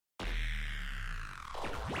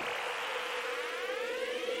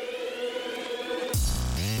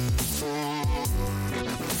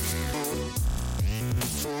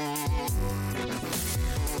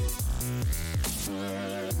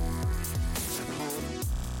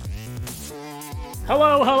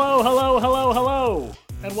Hello,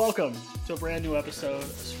 and welcome to a brand new episode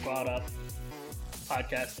of Squad Up,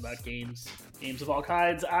 podcast about games of all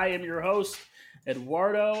kinds. I am your host,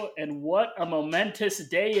 Eduardo, and what a momentous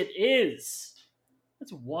day it is.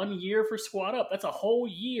 That's 1 year for Squad Up. That's a whole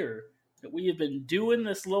year that we have been doing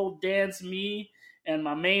this little dance, me and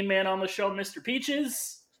my main man on the show, Mr.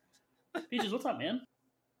 Peaches. Peaches, what's up, man?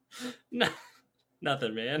 No,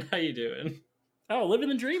 nothing, man. How you doing? Oh, living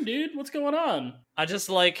the dream, dude. What's going on? I just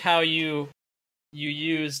like how you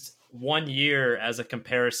used 1 year as a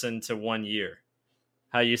comparison to 1 year.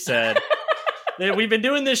 How you said, we've been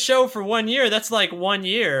doing this show for 1 year. That's like 1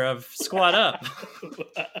 year of Squad Up.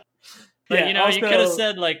 But, yeah, you know, also, you could have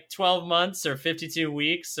said like 12 months or 52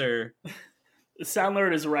 weeks or... The sound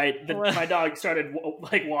alert is right. My dog started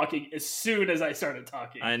walking as soon as I started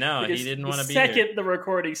talking. I know, he didn't want to be here. The second the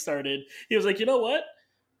recording started, he was like, you know what?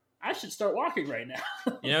 I should start walking right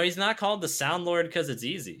now. You know, he's not called the Sound Lord because it's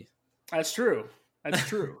easy. That's true.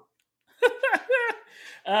 Dude,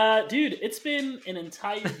 it's been an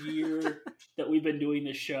entire year that we've been doing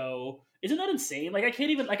this show. Isn't that insane? Like, I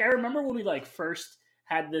can't even... Like, I remember when we, first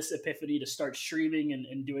had this epiphany to start streaming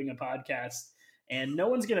and doing a podcast, and no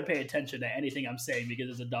one's going to pay attention to anything I'm saying because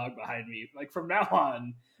there's a dog behind me. Like, from now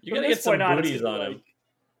on... You're going to get some booties on him.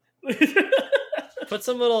 Put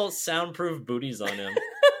some little soundproof booties on him.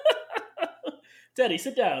 Teddy,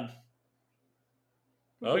 sit down.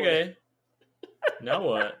 Okay. Now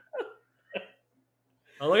what?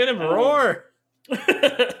 Oh, look at him roar.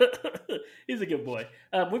 He's a good boy.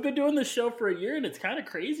 We've been doing this show for a year, and it's kind of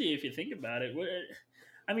crazy if you think about it.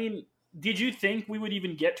 I mean, did you think we would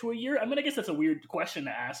even get to a year? I mean, I guess that's a weird question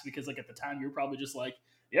to ask because, at the time, you were probably just like,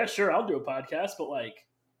 yeah, sure, I'll do a podcast. But,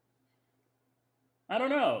 I don't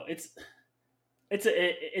know. It's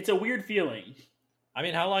a weird feeling. I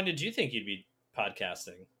mean, how long did you think you'd be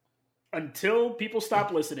podcasting? Until people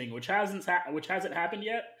stop listening, which hasn't happened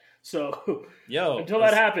yet. So, until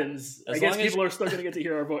that happens, I guess people are still going to get to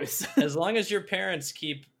hear our voice. As long as your parents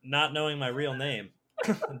keep not knowing my real name,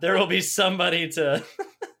 there will be somebody to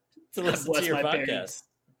listen to your podcast. Parents.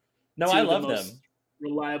 No, I love them.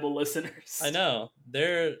 Reliable listeners. I know.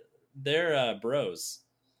 They're bros.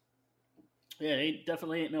 Yeah, they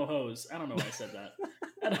definitely ain't no hoes. I don't know why I said that.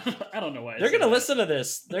 I don't know why. They're going to listen to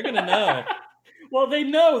this. They're going to know. Well, they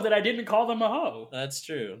know that I didn't call them a hoe. That's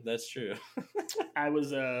true. I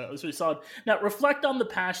was really solid. Now, reflect on the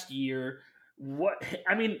past year.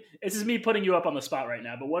 This is me putting you up on the spot right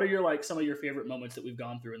now, but what are some of your favorite moments that we've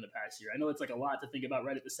gone through in the past year? I know it's a lot to think about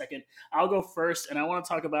right at the second. I'll go first, and I want to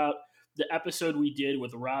talk about the episode we did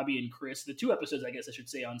with Robbie and Chris, the 2 episodes, I guess I should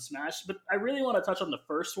say, on Smash, but I really want to touch on the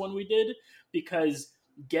first one we did, because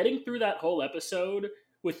getting through that whole episode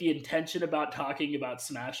with the intention about talking about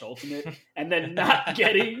Smash Ultimate and then not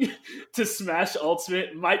getting to Smash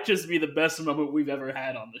Ultimate might just be the best moment we've ever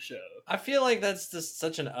had on the show. I feel like that's just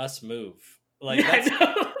such an us move.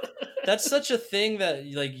 That's such a thing that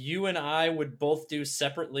you and I would both do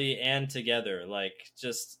separately and together.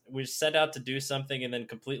 We set out to do something and then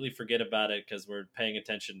completely forget about it because we're paying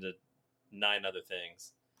attention to 9 other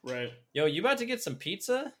things. Right. Yo, you about to get some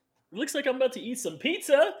pizza? It looks like I'm about to eat some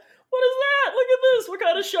pizza. What is that? Look at this. What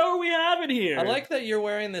kind of show are we having here? I like that you're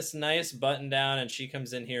wearing this nice button down and she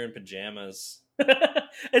comes in here in pajamas.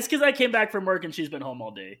 It's because I came back from work and she's been home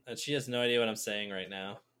all day. And she has no idea what I'm saying right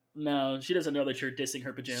now. No, she doesn't know that you're dissing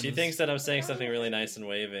her pajamas. She thinks that I'm saying something really nice and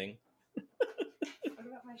waving. What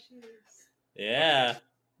about my shoes? Yeah.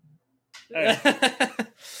 All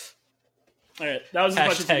right. That was as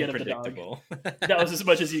much as you get of the dog. That was as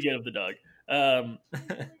much as you get of the dog.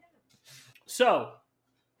 So,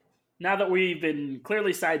 now that we've been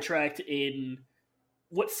clearly sidetracked in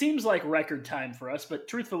what seems like record time for us, but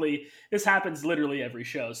truthfully, this happens literally every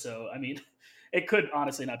show. So, I mean, it could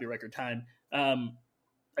honestly not be record time.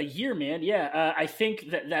 A year, man. Yeah. I think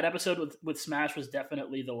that episode with Smash was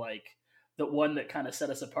definitely the one that kind of set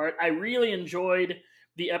us apart. I really enjoyed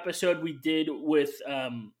the episode we did with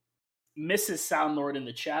Mrs. Soundlord in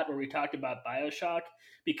the chat where we talked about BioShock,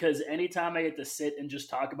 because anytime I get to sit and just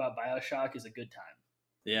talk about BioShock is a good time.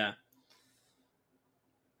 Yeah.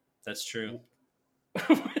 That's true.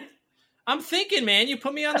 I'm thinking, man, you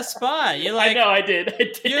put me on the spot. You're like, I know, I did.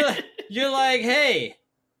 You're like, hey,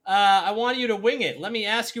 I want you to wing it. Let me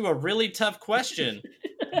ask you a really tough question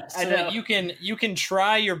so that you can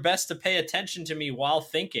try your best to pay attention to me while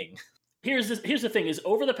thinking. Here's the thing is,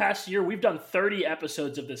 over the past year, we've done 30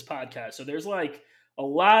 episodes of this podcast. So there's a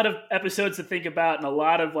lot of episodes to think about and a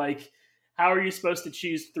lot of How are you supposed to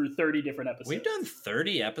choose through 30 different episodes? We've done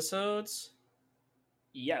 30 episodes?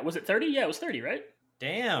 Yeah, was it 30? Yeah, it was 30, right?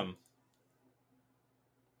 Damn.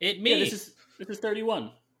 Yeah, this is 31.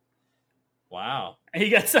 Wow. And he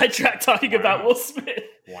got sidetracked talking about Will Smith.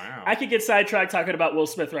 Wow. I could get sidetracked talking about Will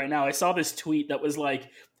Smith right now. I saw this tweet that was like,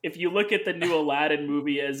 if you look at the new Aladdin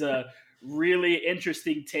movie as a really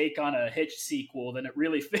interesting take on a Hitch sequel, then it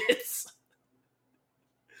really fits.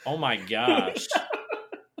 Oh my gosh.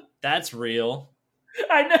 That's real.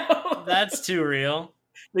 I know. That's too real.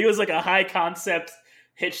 I think it was like a high concept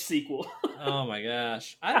Hitch sequel. Oh my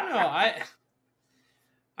gosh. I don't know.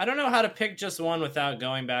 I don't know how to pick just one without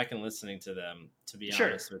going back and listening to them, to be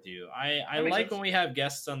honest with you. I like when we have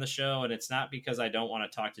guests on the show, and it's not because I don't want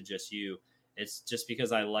to talk to just you. It's just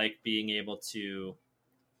because I like being able to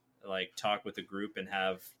like talk with a group and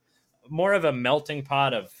have more of a melting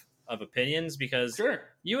pot of opinions, because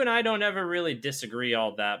you and I don't ever really disagree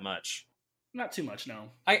all that much. Not too much,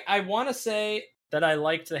 no. I want to say that I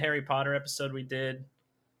liked the Harry Potter episode we did.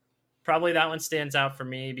 Probably that one stands out for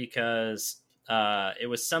me because it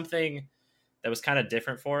was something that was kind of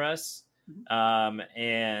different for us.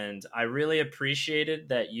 And I really appreciated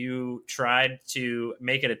that you tried to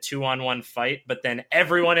make it a 2-on-1 fight, but then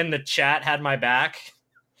everyone in the chat had my back.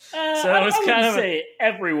 So it was kind of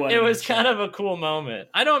everyone. It was kind of a cool moment.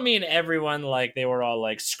 I don't mean everyone like they were all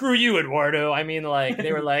like, screw you, Eduardo. I mean like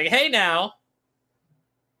they were like, hey now,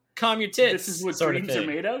 calm your tits. This is what dreams are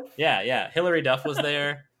made of? Yeah. Hillary Duff was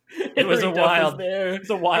there. It was a wild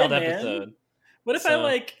episode. What if I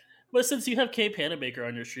like, but since you have Kay Panabaker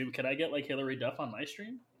on your stream, can I get like Hillary Duff on my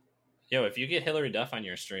stream? Yo, if you get Hillary Duff on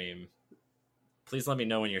your stream, please let me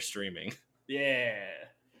know when you're streaming. Yeah.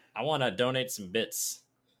 I want to donate some bits.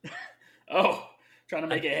 Oh, trying to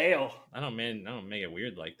make it hail. I don't make it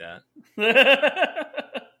weird like that.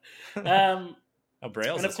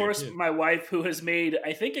 Braille's and of course, my wife, who has made,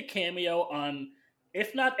 I think, a cameo on,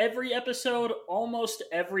 if not every episode, almost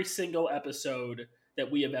every single episode that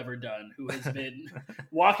we have ever done, who has been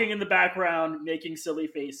walking in the background, making silly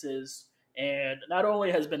faces, and not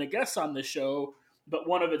only has been a guest on this show, but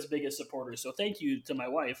one of its biggest supporters. So thank you to my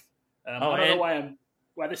wife. I don't know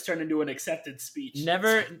why this turned into an accepted speech.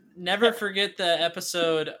 Never forget the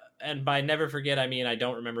episode, and by never forget, I mean I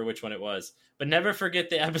don't remember which one it was, but never forget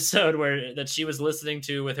the episode that she was listening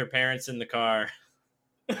to with her parents in the car.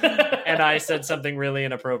 And I said something really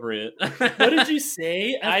inappropriate. What did you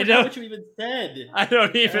say? I don't know what you even said. I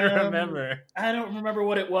don't even remember. I don't remember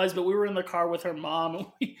what it was, but we were in the car with her mom, and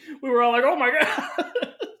we were all like, oh my God.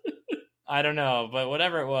 I don't know, but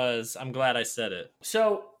whatever it was, I'm glad I said it.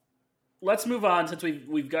 So let's move on, since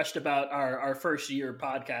we've gushed about our first year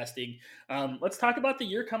podcasting. Let's talk about the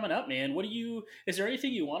year coming up, man. Is there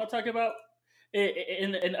anything you want to talk about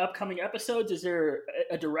in upcoming episodes? Is there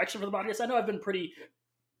a direction for the podcast? I know I've been pretty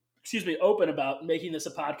open about making this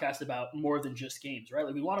a podcast about more than just games, right?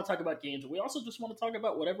 Like, we want to talk about games, but we also just want to talk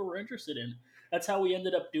about whatever we're interested in. That's how we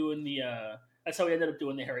ended up doing the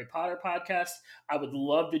Harry Potter podcast. I would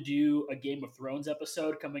love to do a Game of Thrones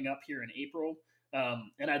episode coming up here in April.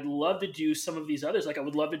 And I'd love to do some of these others. Like, I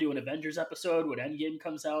would love to do an Avengers episode when Endgame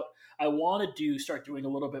comes out. I want to start doing a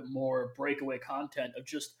little bit more breakaway content of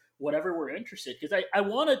just whatever we're interested. Because I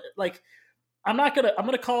want to, like, I'm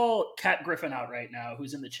going to call Kat Griffin out right now,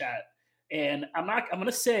 who's in the chat. And I'm going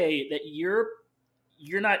to say that you're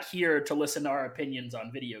not here to listen to our opinions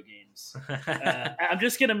on video games. I'm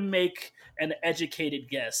just going to make an educated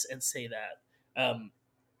guess and say that.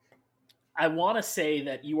 I want to say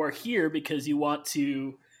that you are here because you want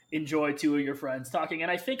to enjoy two of your friends talking.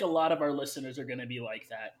 And I think a lot of our listeners are going to be like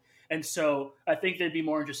that. And so I think they'd be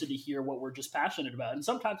more interested to hear what we're just passionate about. And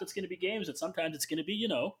sometimes it's going to be games, and sometimes it's going to be,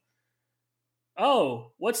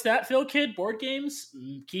 oh, what's that, Phil Kid? Board games?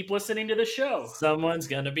 Keep listening to the show. Someone's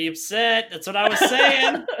going to be upset. That's what I was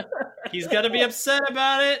saying. He's going to be upset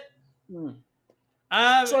about it.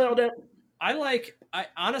 I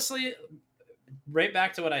honestly, right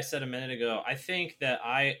back to what I said a minute ago, I think that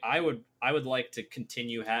I would like to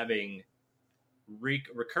continue having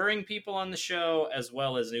recurring people on the show, as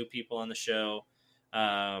well as new people on the show,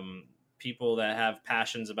 people that have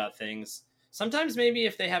passions about things. Sometimes maybe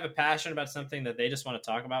if they have a passion about something that they just want to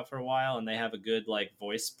talk about for a while, and they have a good like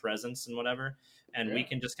voice presence and whatever, and we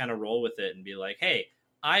can just kind of roll with it and be like, hey,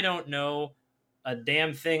 I don't know a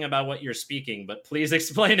damn thing about what you're speaking, but please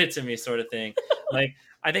explain it to me, sort of thing. Like,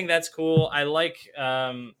 I think that's cool. I like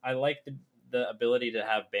the ability to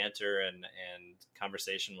have banter and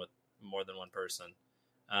conversation with more than one person.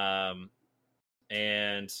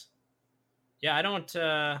 And yeah, I don't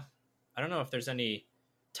know if there's any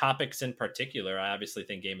topics in particular. I obviously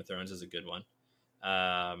think Game of Thrones is a good one.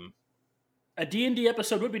 A D&D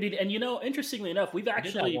episode would be neat. And interestingly enough, we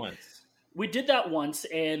did that once,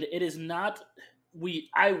 and it is not.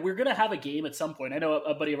 We're gonna have a game at some point. I know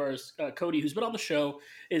a buddy of ours, Cody, who's been on the show,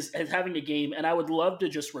 is having a game, and I would love to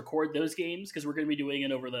just record those games because we're gonna be doing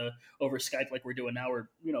it over Skype like we're doing now, or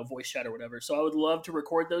voice chat or whatever. So I would love to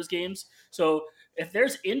record those games. So if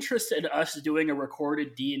there's interest in us doing a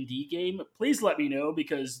recorded D&D game, please let me know,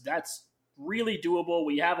 because that's really doable.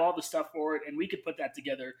 We have all the stuff for it, and we could put that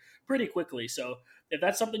together pretty quickly. So if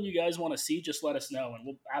that's something you guys want to see, just let us know, and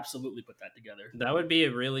we'll absolutely put that together. That would be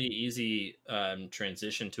a really easy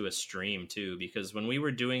transition to a stream too, because when we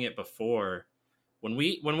were doing it before,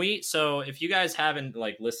 so if you guys haven't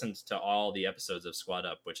listened to all the episodes of Squad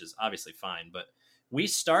Up, which is obviously fine, but we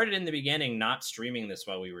started in the beginning not streaming this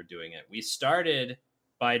while we were doing it. We started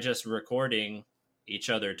by just recording each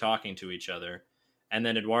other talking to each other, and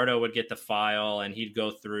then Eduardo would get the file and he'd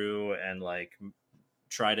go through and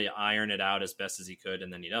try to iron it out as best as he could,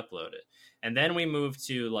 and then he'd upload it. And then we moved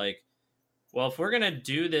to well, if we're going to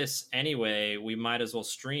do this anyway, we might as well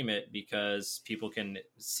stream it, because people can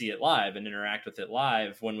see it live and interact with it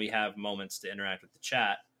live when we have moments to interact with the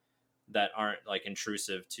chat that aren't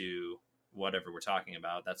intrusive to whatever we're talking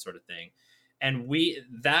about, that sort of thing. And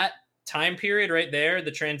that time period right there,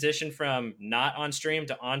 the transition from not on stream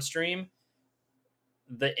to on stream,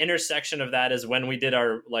 the intersection of that is when we did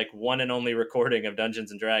our one and only recording of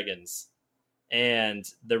Dungeons and Dragons, and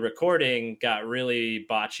the recording got really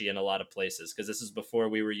botchy in a lot of places, because this is before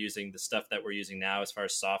we were using the stuff that we're using now as far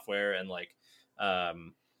as software and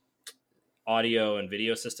audio and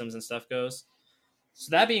video systems and stuff goes.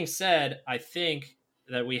 So that being said, I think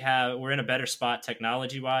that we're in a better spot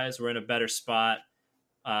technology wise. We're in a better spot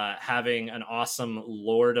having an awesome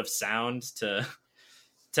Lord of Sound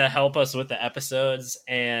to help us with the episodes,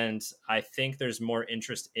 and I think there's more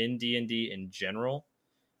interest in D&D in general,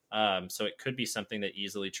 so it could be something that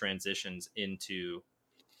easily transitions into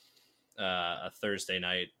a Thursday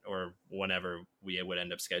night or whenever we would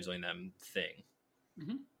end up scheduling them thing.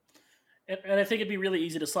 Mm-hmm. And I think it'd be really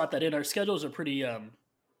easy to slot that in. Our schedules are pretty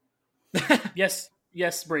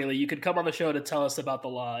yes, Braley, you could come on the show to tell us about the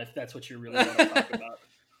law if that's what you really want to talk about.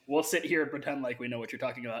 We'll sit here and pretend like we know what you're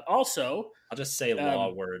talking about. Also, I'll just say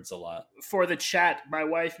law words a lot. For the chat, my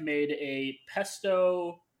wife made a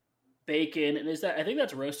pesto bacon, and I think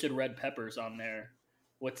that's roasted red peppers on there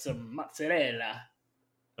with some mozzarella.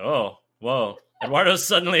 Oh, whoa. Eduardo's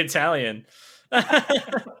suddenly Italian.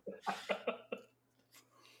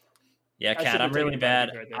 Yeah, Kat, I'm really bad.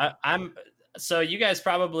 I'm so you guys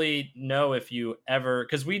probably know if you ever,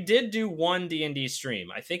 because we did do one D&D stream.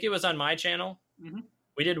 I think it was on my channel. Mm-hmm.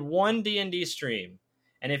 We did one D&D stream,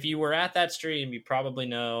 and if you were at that stream, you probably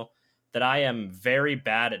know that I am very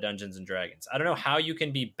bad at Dungeons and Dragons. I don't know how you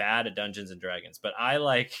can be bad at Dungeons and Dragons, but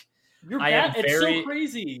you're bad. It's so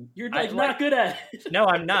crazy. You're not good at it. No,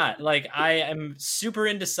 I'm not. I am super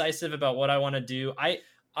indecisive about what I want to do. I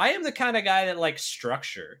am the kind of guy that likes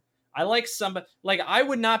structure. I like somebody, I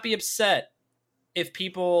would not be upset if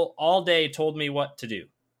people all day told me what to do.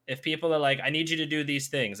 If people are I need you to do these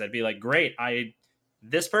things, I'd be great.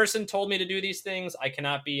 This person told me to do these things. I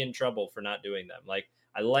cannot be in trouble for not doing them.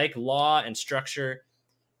 I like law and structure.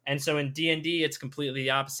 And so in D&D, it's completely the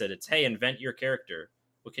opposite. It's, hey, invent your character.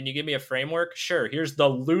 Well, can you give me a framework? Sure. Here's the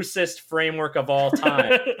loosest framework of all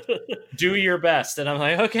time. Do your best. And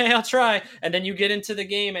I'm okay, I'll try. And then you get into the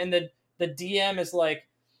game and the DM is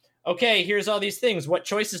okay, here's all these things. What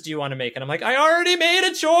choices do you want to make? And I'm I already made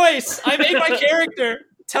a choice. I made my character.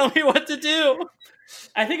 Tell me what to do.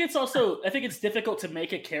 I think it's difficult to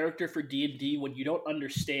make a character for D&D when you don't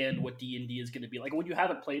understand what D&D is going to be like. When you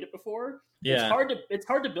haven't played it before, yeah, it's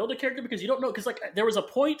hard to build a character because you don't know. Because there was a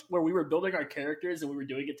point where we were building our characters and we were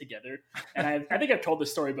doing it together. And I think I've told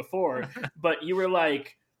this story before, but you were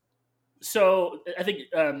so I think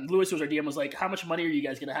Lewis was our DM, was how much money are you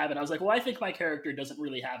guys going to have? And I was well, I think my character doesn't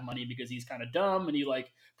really have money because he's kind of dumb and he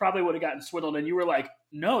probably would have gotten swindled. And you were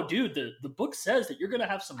no, dude, the book says that you're going to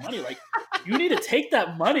have some money. You need to take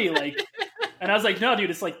that money. And I was no,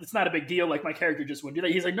 dude, it's not a big deal. My character just wouldn't do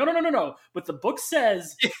that. He's no. But the book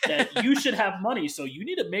says that you should have money. So you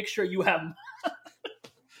need to make sure you have money.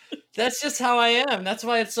 That's just how I am. That's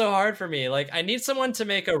why it's so hard for me. I need someone to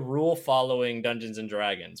make a rule following Dungeons and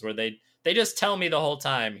Dragons where they just tell me the whole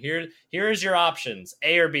time, here's your options,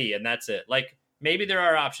 A or B, and that's it. Maybe there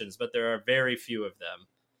are options, but there are very few of them.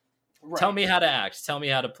 Right. Tell me how to act. Tell me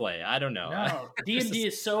how to play. I don't know. No, D&D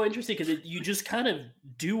is so interesting because you just kind of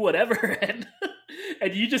do whatever, and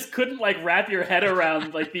you just couldn't wrap your head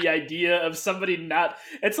around the idea of somebody not.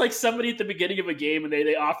 It's somebody at the beginning of a game and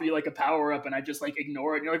they offer you a power up, and I just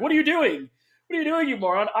ignore it. And you're what are you doing? What are you doing, you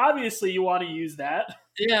moron? Obviously, you want to use that.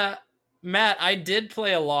 Yeah, Matt, I did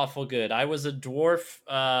play a lawful good. I was a dwarf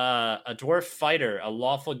fighter, a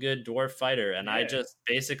lawful good dwarf fighter, and I just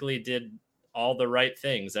basically did all the right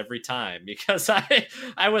things every time because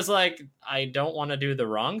I was like, I don't want to do the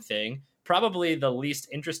wrong thing. Probably the least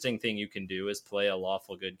interesting thing you can do is play a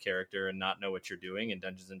lawful good character and not know what you're doing in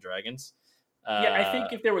Dungeons and Dragons. Yeah, I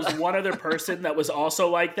think if there was one other person that was also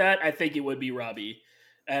like that, I think it would be Robbie.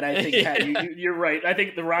 And I think, Pat, you're right. I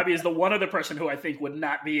think the Robbie is the one other person who I think would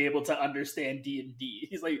not be able to understand D&D.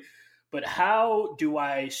 He's like, but how do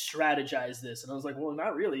I strategize this? And I was like, well,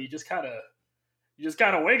 not really. You just kind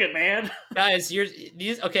of wing it, man. Guys,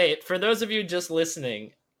 okay. For those of you just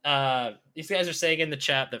listening, these guys are saying in the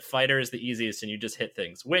chat that fighter is the easiest and you just hit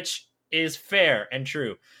things, which is fair and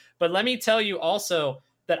true. But let me tell you also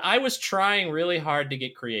that I was trying really hard to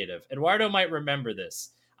get creative. Eduardo might remember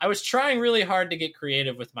this. I was trying really hard to get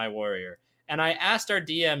creative with my warrior, and I asked our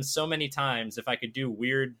DM so many times if I could do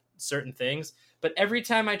weird certain things, but every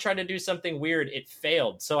time I tried to do something weird, it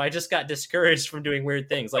failed. So I just got discouraged from doing weird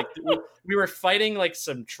things. Like we were fighting like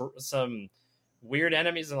some weird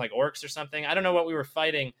enemies and like orcs or something. I don't know what we were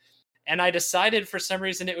fighting, and I decided for some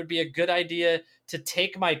reason it would be a good idea to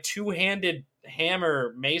take my two-handed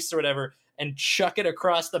hammer, mace or whatever, and chuck it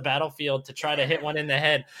across the battlefield to try to hit one in the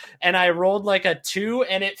head. And I rolled like a 2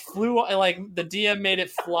 and it flew, like the DM made it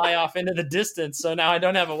fly off into the distance. So now I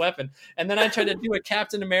don't have a weapon. And then I tried to do a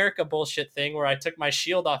Captain America bullshit thing where I took my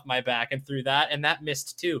shield off my back and threw that, and that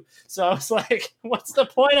missed too. So I was like, what's the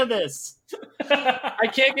point of this? I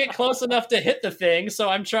can't get close enough to hit the thing. So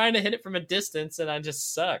I'm trying to hit it from a distance and I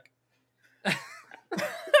just suck.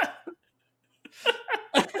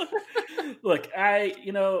 Look,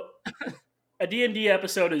 a D&D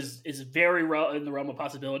episode is very in the realm of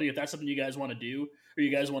possibility. If that's something you guys want to do or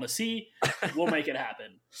you guys want to see, we'll make it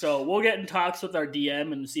happen. So we'll get in talks with our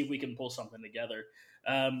DM and see if we can pull something together.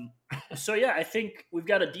 So yeah, I think we've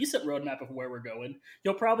got a decent roadmap of where we're going.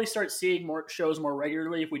 You'll probably start seeing more shows more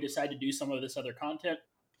regularly if we decide to do some of this other content.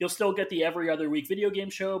 You'll still get the every other week video game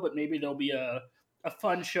show, but maybe there'll be a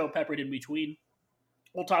fun show peppered in between.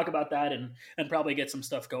 We'll talk about that and probably get some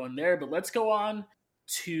stuff going there. But let's go on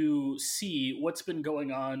to see what's been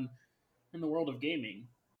going on in the world of gaming.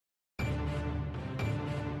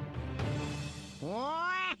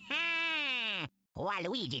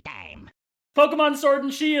 Waluigi time. Pokemon Sword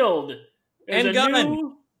and Shield. There's and a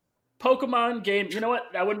new Pokemon game. You know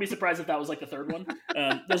what? I wouldn't be surprised if that was like the third one.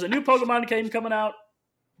 There's a new Pokemon game coming out.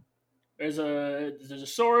 There's a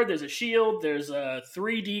sword, there's a shield, there's a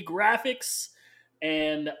 3D graphics,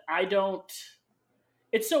 and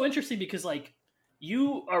it's so interesting because like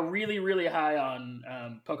you are really, really high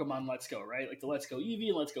on Pokemon Let's Go, right? Like the Let's Go Eevee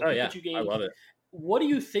and Let's Go Pikachu game. I love it. What do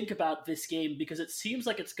you think about this game? Because it seems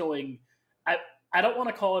like it's going... I don't want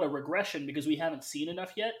to call it a regression because we haven't seen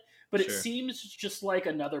enough yet, but It seems just like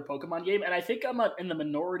another Pokemon game. And I think I'm in the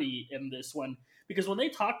minority in this one because when they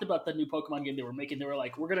talked about the new Pokemon game they were making, they were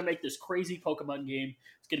like, we're going to make this crazy Pokemon game.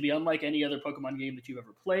 It's going to be unlike any other Pokemon game that you've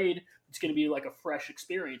ever played. It's going to be like a fresh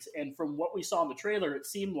experience. And from what we saw in the trailer, it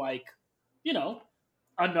seemed like,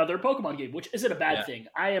 another Pokemon game, which isn't a bad thing.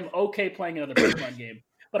 I am okay playing another Pokemon game,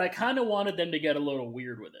 but I kind of wanted them to get a little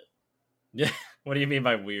weird with it. Yeah. What do you mean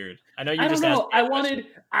by weird? I know you I just don't know. I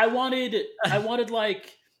wanted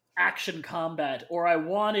like action combat, or I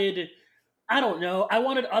wanted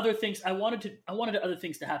other things. I wanted other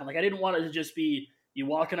things to happen. Like I didn't want it to just be you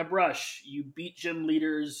walk in a brush, you beat gym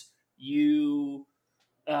leaders, you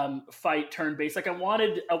fight turn based. Like I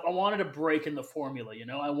wanted a break in the formula.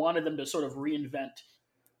 I wanted them to sort of reinvent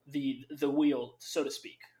the wheel, so to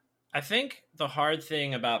speak. I think the hard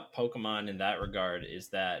thing about Pokemon in that regard is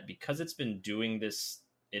that because it's been doing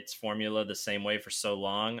its formula the same way for so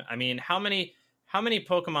long. I mean, how many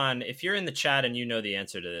Pokemon, if you're in the chat and you know the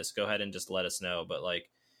answer to this, go ahead and just let us know. But like,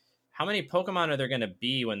 how many Pokemon are there going to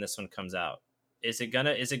be when this one comes out? Is it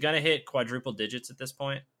gonna hit quadruple digits at this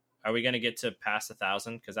point? Are we going to get to past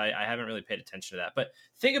 1,000? Because I haven't really paid attention to that. But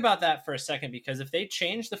think about that for a second, because if they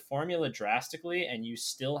change the formula drastically and you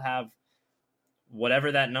still have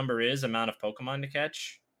whatever that number is, amount of Pokemon to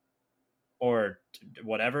catch, or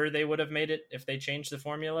whatever they would have made it if they changed the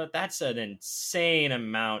formula, that's an insane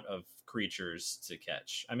amount of creatures to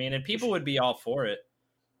catch. I mean, and people would be all for it,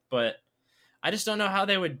 but I just don't know how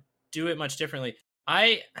they would do it much differently.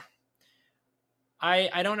 I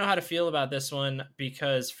don't know how to feel about this one,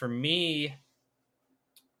 because for me,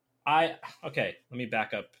 let me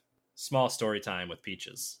back up. Small story time with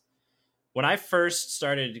Peaches. When I first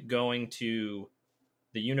started going to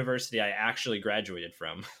the university I actually graduated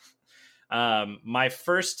from, My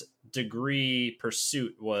first degree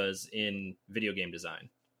pursuit was in video game design.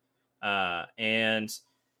 And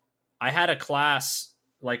I had a class,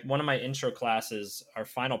 like one of my intro classes, our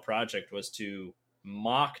final project was to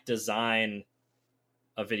mock design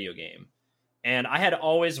a video game. And I had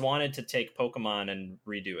always wanted to take Pokemon and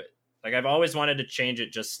redo it. Like I've always wanted to change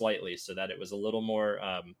it just slightly so that it was a little more,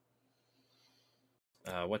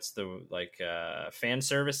 fan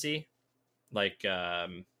servicey? Like,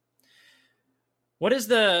 what is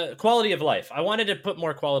the quality of life? I wanted to put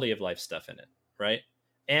more quality of life stuff in it, right?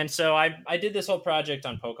 And so I did this whole project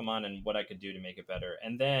on Pokemon and what I could do to make it better.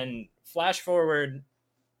 And then flash forward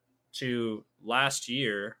to last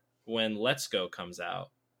year when Let's Go comes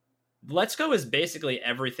out. Let's Go is basically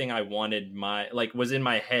everything I wanted was in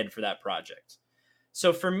my head for that project.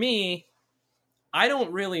 So for me, I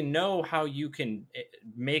don't really know how you can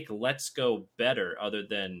make Let's Go better other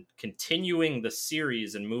than continuing the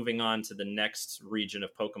series and moving on to the next region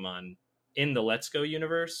of Pokemon in the Let's Go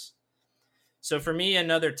universe. So for me,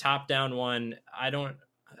 another top-down one,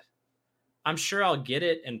 I'm sure I'll get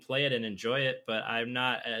it and play it and enjoy it, but I'm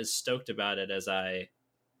not as stoked about it as I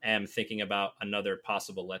am thinking about another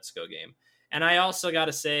possible Let's Go game. And I also got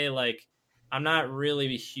to say, like, I'm not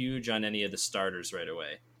really huge on any of the starters right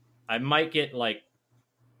away. I might get, like,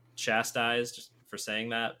 chastised for saying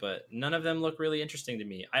that, but none of them look really interesting to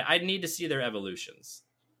me. I need to see their evolutions,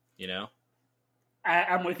 you know?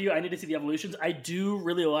 I'm with you. I need to see the evolutions. I do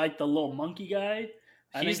really like the little monkey guy.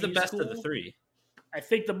 He's the best of the three. I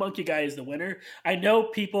think the monkey guy is the winner. I know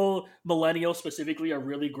people, millennials specifically, are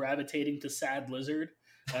really gravitating to Sad Lizard.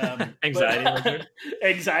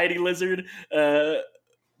 Anxiety Lizard.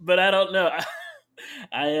 But I don't know.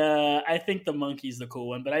 I think the monkey's the cool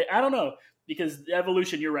one. But I don't know. Because the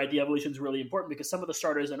evolution, you're right, the evolution is really important because some of the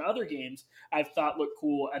starters in other games I've thought look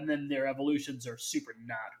cool, and then their evolutions are super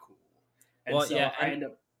not cool. And I end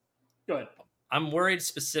up... Go ahead. I'm worried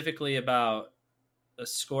specifically about a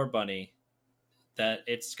Score Bunny, that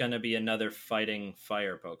it's going to be another fighting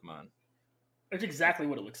fire Pokemon. That's exactly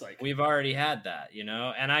what it looks like. We've already had that, you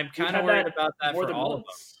know? And I'm kind of worried about that for all of them.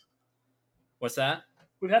 What's that?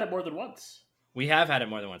 We've had it more than once. We have had it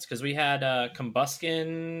more than once, because we had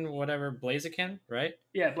Combuskin, whatever, Blaziken, right?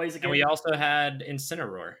 Yeah, Blaziken. And we also had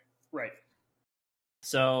Incineroar. Right.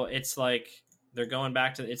 So it's like they're going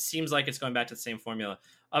back to... It seems like it's going back to the same formula.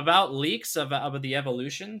 About leaks of the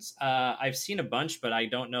evolutions, I've seen a bunch, but I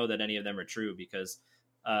don't know that any of them are true, because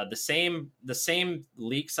the same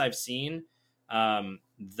leaks I've seen,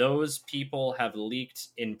 those people have leaked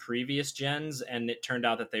in previous gens, and it turned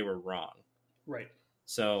out that they were wrong. Right.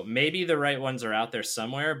 So maybe the right ones are out there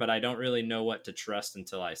somewhere, but I don't really know what to trust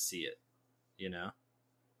until I see it, you know?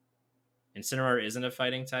 Incineroar isn't a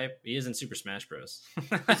fighting type. He is in Super Smash Bros.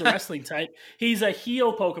 He's a wrestling type. He's a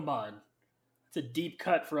heal Pokemon. It's a deep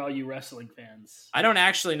cut for all you wrestling fans. I don't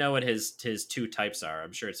actually know what his two types are.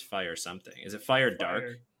 I'm sure it's fire something. Is it fire dark?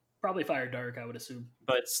 Probably fire dark, I would assume.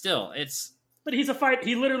 But still, it's... But he's a fight.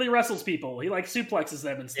 He literally wrestles people. He like suplexes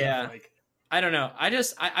them and stuff. Yeah. Like... I don't know.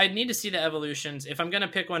 I need to see the evolutions. If I'm going to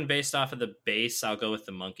pick one based off of the base, I'll go with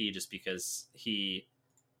the monkey, just because he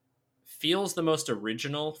feels the most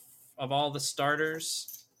original of all the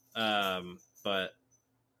starters. But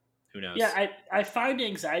who knows? Yeah, I find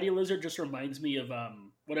Anxiety Lizard just reminds me of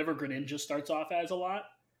whatever Greninja starts off as a lot.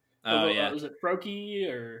 Yeah. Was it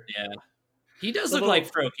Froakie or... Yeah. He does look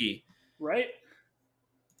like Froakie. Right?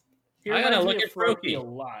 I gotta look at Froakie a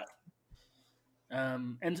lot.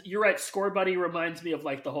 And you're right, Score Buddy reminds me of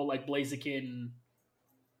like the whole like Blaziken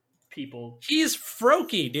people. He's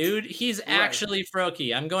Froakie, dude. He's actually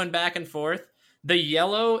Froakie. I'm going back and forth. The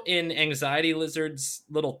yellow in Anxiety Lizard's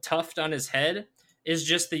little tuft on his head is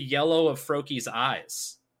just the yellow of Froakie's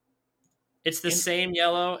eyes. It's the same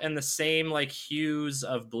yellow and the same like hues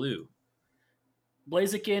of blue.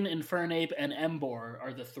 Blaziken, Infernape, and Emboar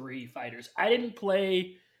are the three fighters. I didn't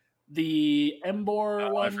play the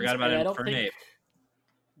Emboar ones. I forgot about Infernape.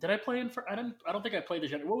 Did I play I don't think I played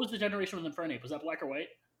the what was the generation with Infernape? Was that black or white?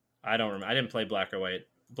 I don't remember. I didn't play black or white.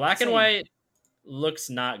 Black and white looks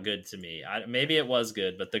not good to me. Maybe it was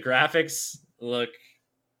good, but the graphics look...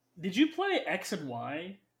 Did you play X and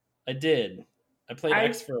Y? I did. I played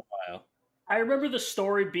X for a while. I remember the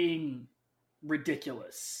story being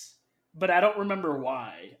ridiculous, but I don't remember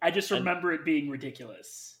why. I just remember it being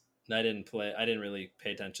ridiculous. I didn't really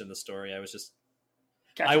pay attention to the story. I was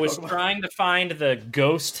trying to find the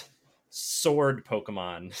ghost sword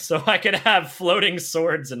Pokemon so I could have floating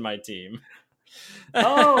swords in my team.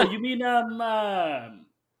 Oh, you mean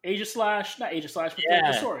Aegislash? Not Aegislash, but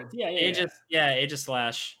the swords. Yeah.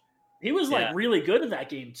 Aegislash. He was like really good in that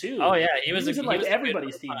game too. Oh yeah, he was in like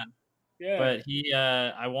everybody's team. Yeah. But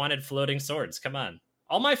I wanted floating swords. Come on.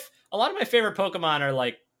 A lot of my favorite Pokemon are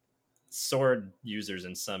like sword users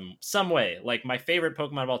in some way. Like my favorite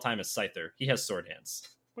Pokemon of all time is Scyther. He has sword hands.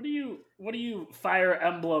 What do you Fire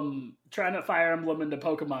Emblem trying to Fire Emblem into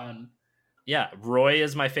Pokemon? Yeah, Roy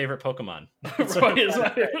is my favorite Pokemon. Roy is my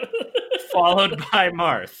favorite. Followed by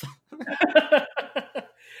Marth.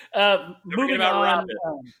 Moving on,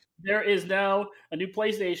 there is now a new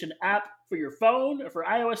PlayStation app for your phone, or for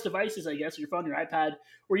iOS devices, I guess, your phone, your iPad,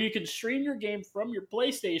 where you can stream your game from your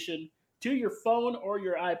PlayStation to your phone or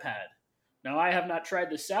your iPad. Now, I have not tried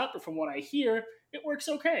this out, but from what I hear, it works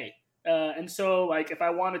okay. And so, like, if I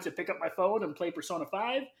wanted to pick up my phone and play Persona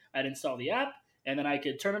 5, I'd install the app, and then I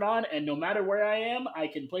could turn it on, and no matter where I am, I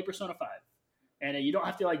can play Persona 5. And you don't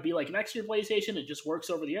have to like be like next to your PlayStation. It just works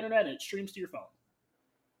over the internet, and it streams to your phone.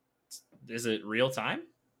 Is it real time?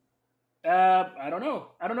 I don't know.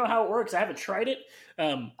 I don't know how it works. I haven't tried it.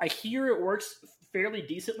 I hear it works fairly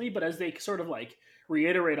decently, but as they sort of like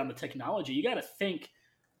reiterate on the technology, you got to think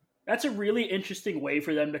that's a really interesting way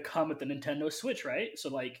for them to come at the Nintendo Switch, right? So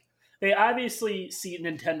like they obviously see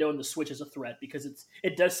Nintendo and the Switch as a threat because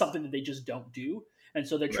it does something that they just don't do. And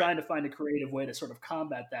so they're trying to find a creative way to sort of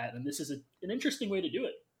combat that. And this is an interesting way to do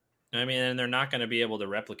it. I mean, and they're not going to be able to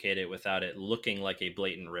replicate it without it looking like a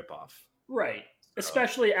blatant ripoff. Right.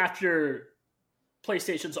 Especially after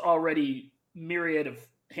PlayStation's already myriad of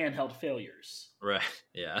handheld failures. Right.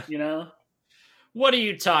 Yeah. You know? What are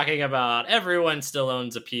you talking about? Everyone still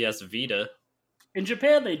owns a PS Vita. In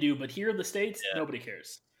Japan they do, but here in the States, nobody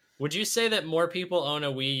cares. Would you say that more people own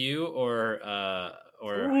a Wii U or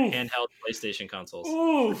handheld PlayStation consoles?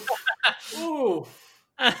 Oof. Oof.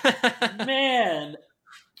 Man.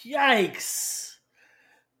 Yikes.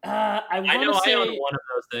 I know I own one of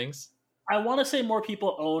those things. I want to say more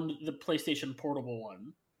people own the PlayStation Portable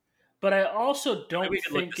one, but I also don't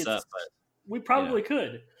think it's... Up, we probably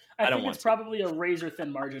could. I think it's probably a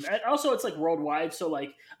razor-thin margin. Also, it's like worldwide, so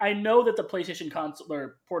like I know that the PlayStation console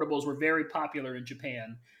or portables were very popular in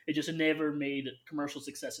Japan. It just never made commercial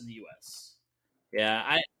success in the US. Yeah,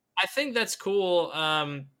 I think that's cool.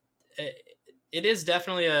 It is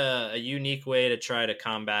definitely a unique way to try to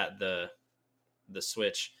combat the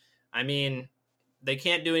Switch. I mean, they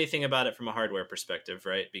can't do anything about it from a hardware perspective,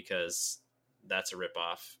 right? Because that's a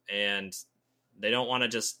ripoff. And they don't want to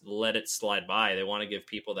just let it slide by. They want to give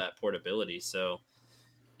people that portability. So,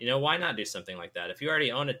 why not do something like that? If you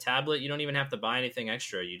already own a tablet, you don't even have to buy anything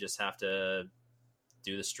extra. You just have to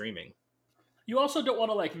do the streaming. You also don't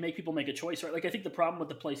want to like make people make a choice, right? Like I think the problem with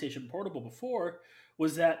the PlayStation Portable before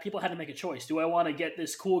was that people had to make a choice. Do I want to get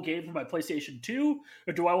this cool game for my PlayStation 2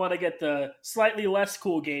 or do I want to get the slightly less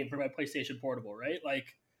cool game for my PlayStation Portable, right? Like,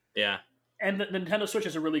 yeah. And the Nintendo Switch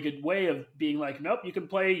is a really good way of being like, nope, you can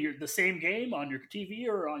play the same game on your TV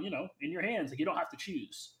or on, in your hands. Like you don't have to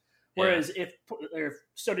choose. Whereas if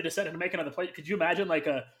Sony decided to make another play, could you imagine like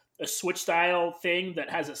a Switch style thing that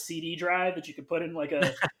has a CD drive that you could put in like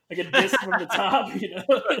a disc from the top,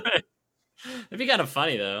 It'd be kind of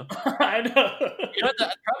funny though. I know.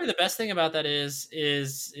 Probably the best thing about that is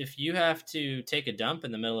if you have to take a dump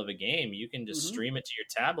in the middle of a game, you can just stream it to your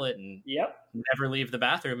tablet and never leave the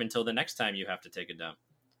bathroom until the next time you have to take a dump.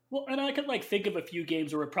 Well, and I can like think of a few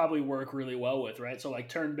games where it probably work really well with, right? So like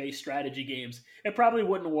turn-based strategy games, it probably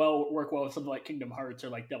wouldn't work well with something like Kingdom Hearts or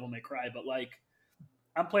like Devil May Cry, but like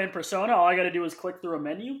I'm playing Persona, all I got to do is click through a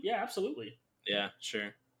menu. Yeah, absolutely. Yeah, sure.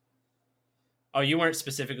 Oh, you weren't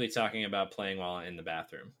specifically talking about playing while in the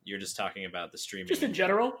bathroom. You're just talking about the streaming. Just in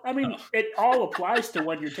general. I mean, it all applies to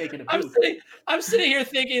when you're taking a poop. I'm sitting here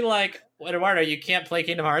thinking like, what, Eduardo, you can't play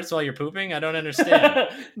Kingdom Hearts while you're pooping? I don't understand.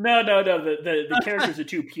 No. The characters are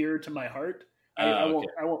too pure to my heart. I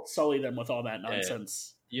won't sully them with all that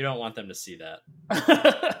nonsense. Yeah. You don't want them to see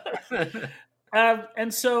that.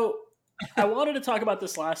 And so I wanted to talk about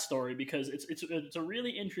this last story because it's a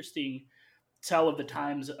really interesting tell of the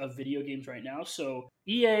times of video games right now. So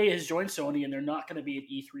EA has joined Sony and they're not going to be at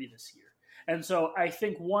E3 this year. And so I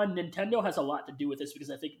think Nintendo has a lot to do with this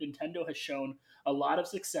because I think Nintendo has shown a lot of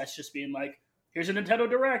success just being like, here's a Nintendo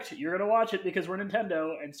Direct. You're going to watch it because we're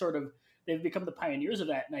Nintendo. And sort of they've become the pioneers of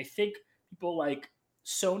that. And I think people like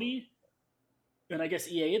Sony and I guess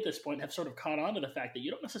EA at this point have sort of caught on to the fact that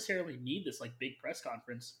you don't necessarily need this like big press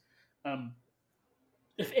conference.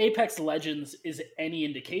 If Apex Legends is any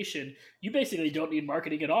indication, you basically don't need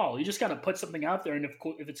marketing at all. You just gotta put something out there, and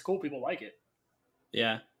if it's cool, people like it.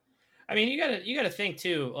 Yeah, I mean, you gotta think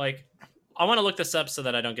too. Like, I want to look this up so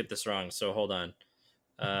that I don't get this wrong. So hold on.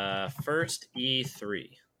 First E3.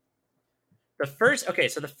 The first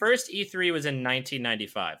E3 was in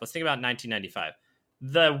 1995. Let's think about 1995.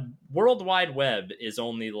 The World Wide Web is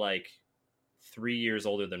only like 3 years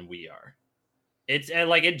older than we are. It's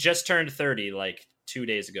like it just turned 30 like 2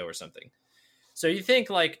 days ago or something. So you think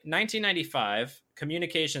like 1995,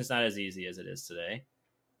 communication's not as easy as it is today.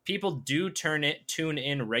 People do tune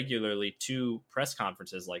in regularly to press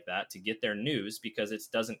conferences like that to get their news because it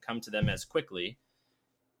doesn't come to them as quickly.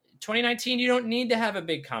 2019, you don't need to have a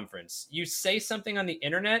big conference. You say something on the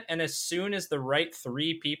internet, and as soon as the right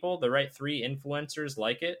 3 people, the right 3 influencers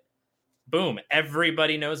like it, boom,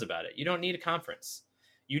 everybody knows about it. You don't need a conference.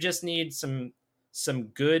 You just need some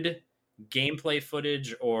good gameplay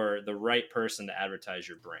footage or the right person to advertise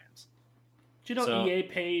your brand. Do you know EA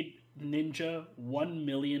paid Ninja $1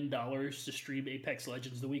 million to stream Apex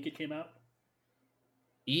Legends the week it came out?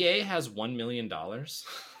 EA has $1 million?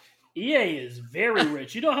 EA is very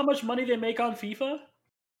rich. You know how much money they make on FIFA?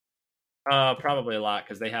 Probably a lot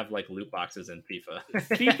because they have like loot boxes in FIFA.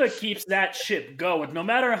 FIFA keeps that ship going. No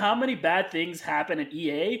matter how many bad things happen in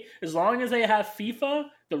EA, as long as they have FIFA,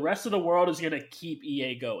 the rest of the world is going to keep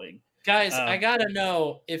EA going. Guys, I gotta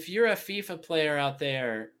know, if you're a FIFA player out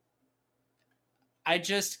there, I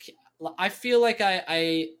feel like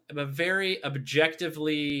I am a very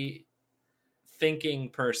objectively thinking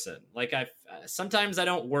person. Like sometimes I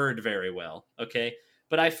don't word very well, okay?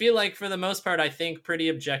 But I feel like for the most part I think pretty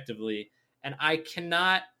objectively, and I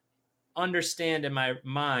cannot understand in my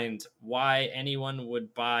mind why anyone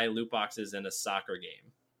would buy loot boxes in a soccer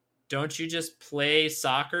game. Don't you just play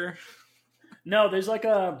soccer? No, there's like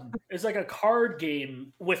a card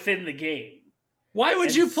game within the game. Why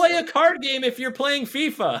would you play a card game if you're playing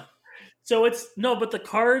FIFA? So but the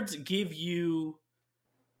cards give you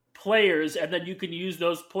players, and then you can use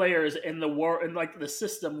those players in the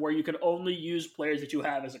system where you can only use players that you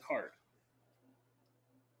have as a card.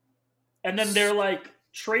 And then they're like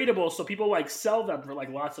tradable, so people like sell them for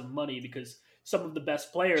like lots of money because some of the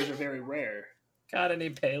best players are very rare. Got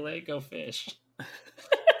any Pele? Go fish.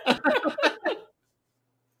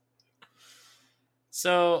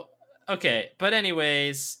 So, okay, but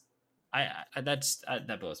anyways,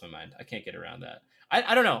 that blows my mind. I can't get around that.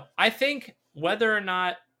 I don't know. I think whether or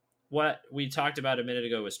not what we talked about a minute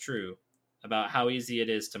ago was true about how easy it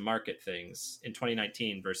is to market things in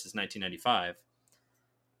 2019 versus 1995.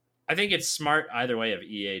 I think it's smart either way of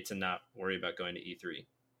EA to not worry about going to E3,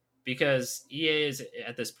 because EA is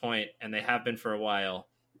at this point, and they have been for a while,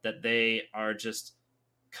 that they are just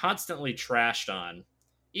constantly trashed on.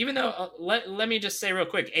 Even though, let me just say real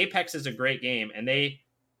quick, Apex is a great game, and they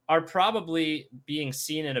are probably being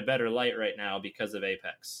seen in a better light right now because of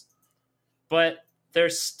Apex. But they're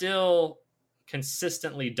still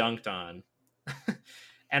consistently dunked on.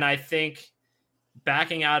 And I think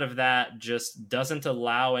backing out of that just doesn't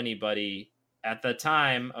allow anybody at the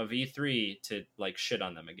time of E3 to like shit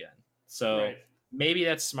on them again. So maybe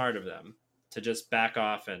that's smart of them to just back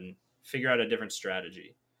off and figure out a different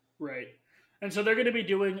strategy. Right. And so they're going to be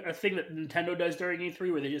doing a thing that Nintendo does during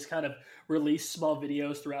E3 where they just kind of release small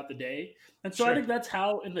videos throughout the day. And so I think that's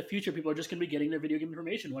how in the future people are just going to be getting their video game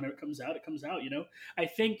information. When it comes out, you know? I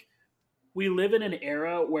think we live in an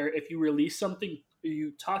era where if you release something,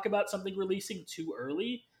 you talk about something releasing too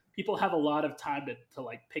early, people have a lot of time to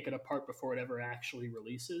like pick it apart before it ever actually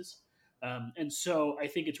releases. And so I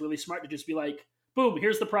think it's really smart to just be like, boom,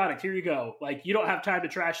 here's the product. Here you go. Like, you don't have time to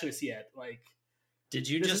trash this yet. Like, did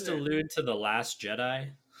you just allude to The Last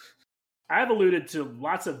Jedi? I've alluded to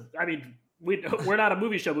lots of, I mean, we're not a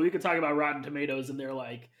movie show, but we could talk about Rotten Tomatoes and their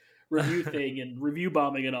like review thing and review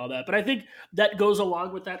bombing and all that. But I think that goes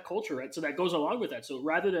along with that culture, right? So that goes along with that. So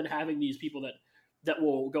rather than having these people that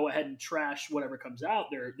will go ahead and trash whatever comes out,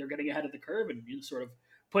 they're getting ahead of the curve and sort of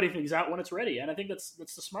putting things out when it's ready. And I think that's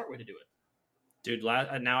the smart way to do it. Dude,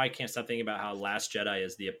 now I can't stop thinking about how Last Jedi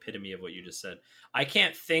is the epitome of what you just said. I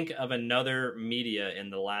can't think of another media in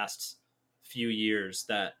the last few years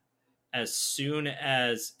that as soon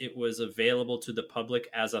as it was available to the public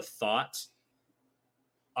as a thought,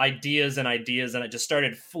 ideas and it just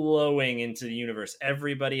started flowing into the universe.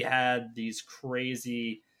 Everybody had these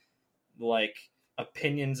crazy, like,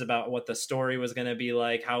 opinions about what the story was going to be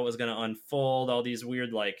like, how it was going to unfold, all these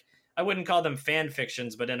weird, like, I wouldn't call them fan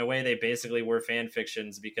fictions, but in a way they basically were fan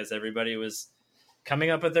fictions because everybody was coming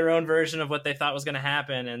up with their own version of what they thought was going to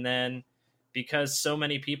happen. And then because so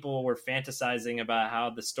many people were fantasizing about how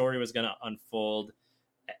the story was going to unfold,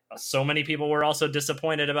 so many people were also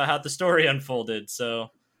disappointed about how the story unfolded. So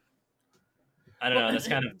I don't know. That's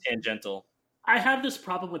kind of tangential. I have this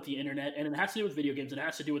problem with the internet, and it has to do with video games, and it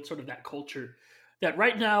has to do with sort of that culture that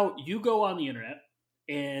right now you go on the internet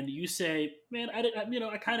and you say, man,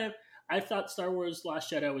 I thought Star Wars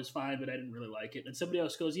Last Jedi was fine, but I didn't really like it. And somebody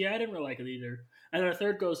else goes, yeah, I didn't really like it either. And then a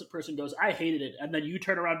third person goes, I hated it. And then you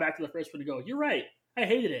turn around back to the first one and go, you're right, I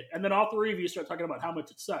hated it. And then all three of you start talking about how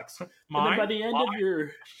much it sucks. And then by the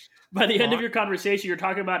end of your conversation, you're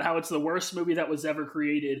talking about how it's the worst movie that was ever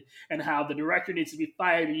created and how the director needs to be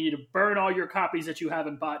fired and you need to burn all your copies that you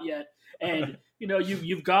haven't bought yet. And,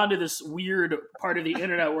 you've gone to this weird part of the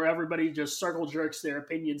internet where everybody just circle jerks their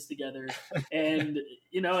opinions together. And,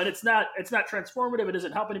 and it's not transformative. It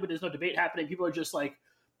doesn't help anybody. There's no debate happening. People are just like,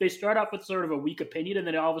 they start off with sort of a weak opinion. And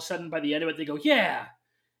then all of a sudden by the end of it, they go, yeah,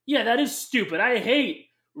 that is stupid. I hate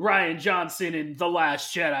Rian Johnson in The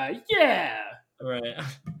Last Jedi. Yeah. Right.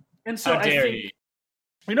 And so I think,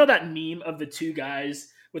 that meme of the two guys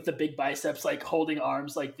with the big biceps, like holding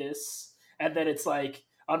arms like this. And then it's like,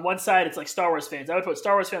 on one side, it's like Star Wars fans. I would put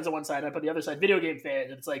Star Wars fans on one side. I put the other side video game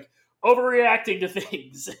fans. And it's like overreacting to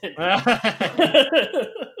things.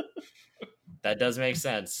 That does make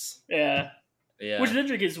sense. Yeah. Which is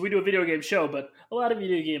interesting because we do a video game show, but a lot of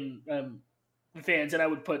video game fans, and I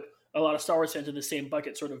would put a lot of Star Wars fans in the same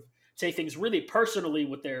bucket, sort of take things really personally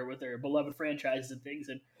with their beloved franchises and things.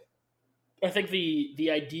 And I think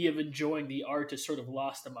the idea of enjoying the art is sort of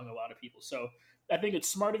lost among a lot of people. So I think it's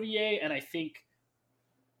smart of EA, and I think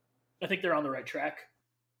they're on the right track.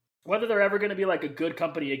 Whether they're ever going to be like a good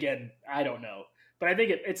company again, I don't know. But I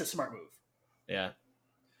think it's a smart move. Yeah.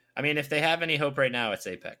 I mean, if they have any hope right now, it's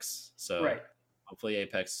Apex. So right. Hopefully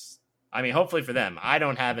Apex... I mean, hopefully for them. I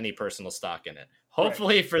don't have any personal stock in it.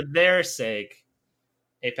 Hopefully for their sake,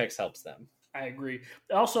 Apex helps them. I agree.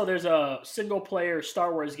 Also, there's a single-player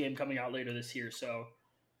Star Wars game coming out later this year. So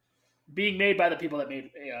being made by the people that made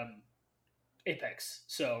Apex.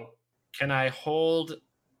 So can I hold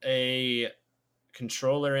a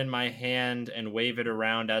controller in my hand and wave it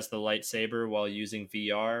around as the lightsaber while using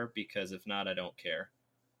VR? Because if not, I don't care.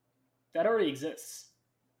 That already exists.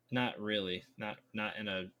 Not really. Not in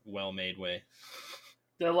a well-made way.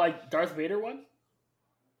 The like Darth Vader one?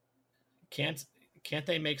 Can't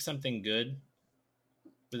they make something good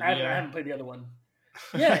with I VR? haven't played the other one.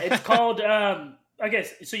 Yeah, it's called I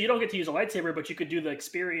guess so you don't get to use a lightsaber, but you could do the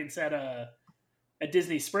experience at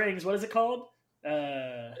Disney Springs. What is it called?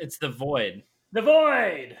 It's The Void. The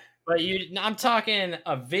Void. But I'm talking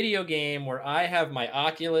a video game where I have my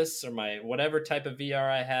Oculus or my whatever type of VR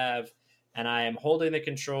I have, and I am holding the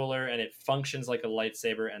controller and it functions like a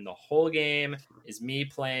lightsaber, and the whole game is me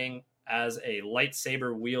playing as a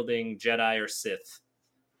lightsaber wielding Jedi or Sith.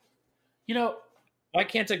 Why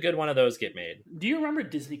can't a good one of those get made? Do you remember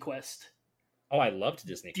Disney Quest? Oh, I loved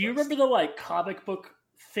Disney Quest. Do you remember the comic book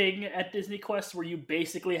thing at Disney Quest where you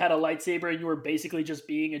basically had a lightsaber and you were basically just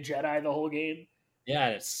being a Jedi the whole game? Yeah,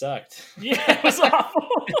 and it sucked. Yeah, it was awful.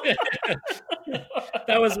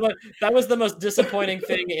 That was the most disappointing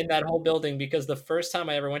thing in that whole building, because the first time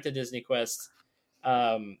I ever went to Disney Quest,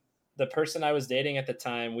 the person I was dating at the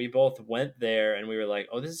time, we both went there and we were like,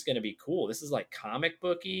 oh, this is going to be cool. This is like comic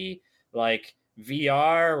booky, like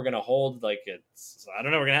VR. We're going to hold I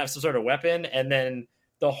don't know, we're going to have some sort of weapon. And then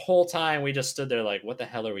the whole time we just stood there like, what the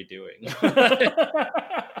hell are we doing?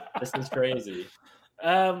 This is crazy.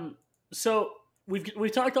 So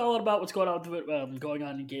we've talked a lot about what's going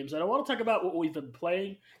on in games, and I want to talk about what we've been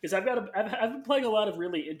playing, because I've been playing a lot of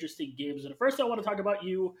really interesting games. And first, I want to talk about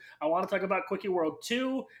you. I want to talk about Quickie World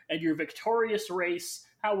 2 and your victorious race.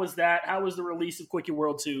 How was that? How was the release of Quickie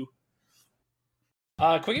World 2?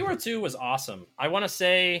 Quickie World 2 was awesome. I want to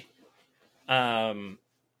say,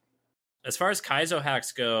 as far as Kaizo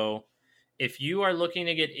hacks go, if you are looking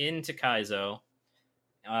to get into Kaizo,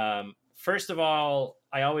 first of all,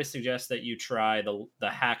 I always suggest that you try the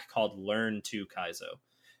hack called Learn to Kaizo.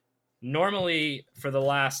 Normally, for the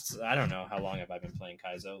last, I don't know, how long have I been playing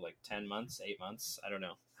Kaizo? Like 10 months, 8 months? I don't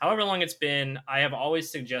know. However long it's been, I have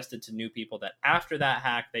always suggested to new people that after that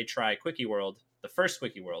hack, they try Quickie World, the first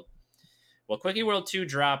Quickie World. Well, Quickie World 2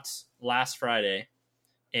 dropped last Friday,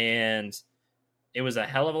 and it was a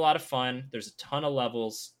hell of a lot of fun. There's a ton of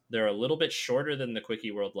levels. They're a little bit shorter than the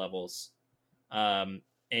Quickie World levels.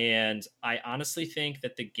 And I honestly think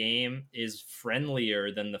that the game is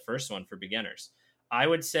friendlier than the first one for beginners. I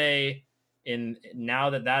would say now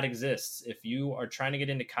that exists, if you are trying to get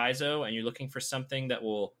into Kaizo and you're looking for something that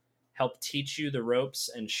will help teach you the ropes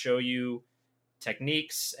and show you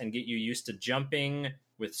techniques and get you used to jumping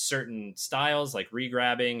with certain styles like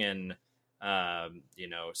regrabbing and,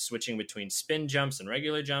 switching between spin jumps and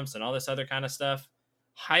regular jumps and all this other kind of stuff,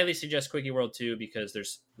 highly suggest Quickie World 2, because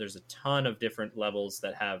there's a ton of different levels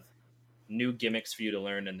that have new gimmicks for you to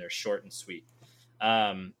learn, and they're short and sweet.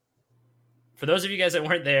 For those of you guys that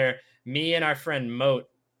weren't there, me and our friend Moat,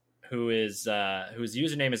 whose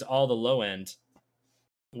username is all the low end.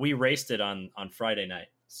 We raced it on Friday night.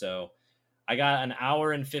 So I got an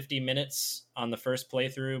hour and 50 minutes on the first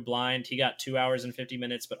playthrough blind. He got 2 hours and 50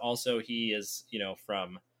 minutes, but also he is,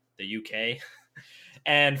 from the UK.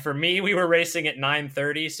 And for me, we were racing at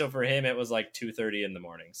 9:30. So for him, it was like 2:30 in the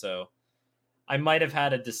morning. So I might have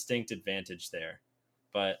had a distinct advantage there,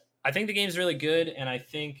 but I think the game's really good. And I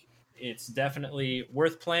think it's definitely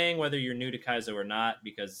worth playing, whether you're new to Kaizo or not,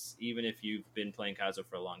 because even if you've been playing Kaizo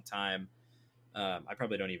for a long time, I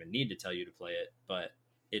probably don't even need to tell you to play it, but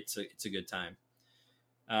it's a good time.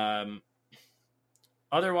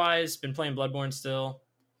 Otherwise, been playing Bloodborne still.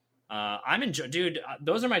 Dude,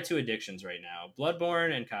 those are my two addictions right now.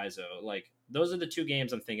 Bloodborne and Kaizo. Like, those are the two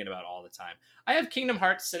games I'm thinking about all the time. I have Kingdom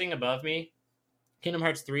Hearts sitting above me. Kingdom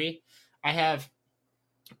Hearts 3. I have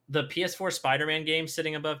the PS4 Spider-Man game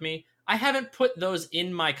sitting above me. I haven't put those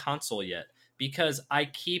in my console yet because I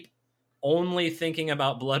keep only thinking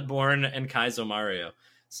about Bloodborne and Kaizo Mario.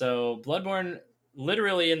 So Bloodborne,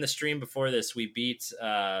 literally in the stream before this, we beat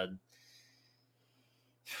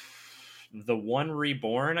the One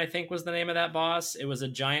Reborn, I think was the name of that boss. It was a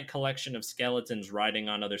giant collection of skeletons riding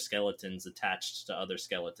on other skeletons attached to other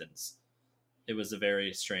skeletons. It was a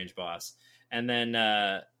very strange boss. And then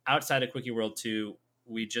outside of Quickie World 2,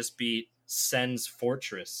 we just beat Sen's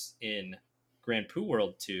Fortress in Grand Poo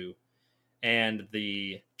World 2. And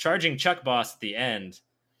the Charging Chuck boss at the end,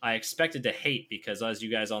 I expected to hate because, as you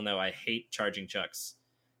guys all know, I hate Charging Chucks.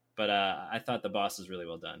 But I thought the boss was really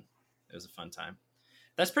well done. It was a fun time.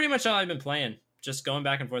 That's pretty much all I've been playing. Just going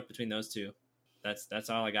back and forth between those two. That's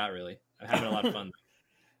all I got, really. I'm having a lot of fun.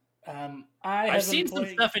 I've seen some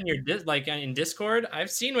stuff in your in Discord.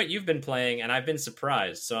 I've seen what you've been playing, and I've been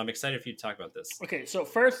surprised. So I'm excited for you to talk about this. Okay, so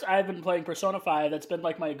first, I've been playing Persona 5. That's been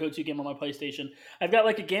like my go-to game on my PlayStation. I've got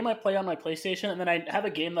like a game I play on my PlayStation, and then I have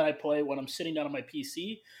a game that I play when I'm sitting down on my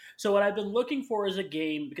PC. So what I've been looking for is a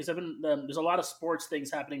game, because there's a lot of sports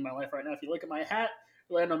things happening in my life right now. If you look at my hat,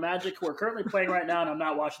 Orlando Magic, who are currently playing right now, and I'm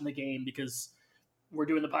not watching the game because we're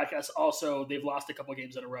doing the podcast. Also, they've lost a couple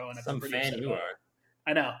games in a row, and I've been pretty upset about it.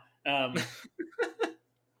 I know.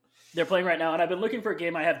 They're playing right now, and I've been looking for a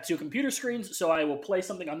game. I have two computer screens, so I will play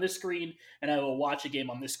something on this screen, and I will watch a game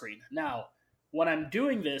on this screen. Now, when I'm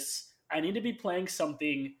doing this, I need to be playing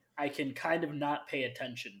something I can kind of not pay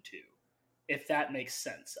attention to, if that makes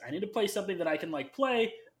sense. I need to play something that I can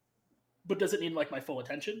play, but doesn't need my full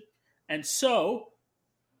attention. And so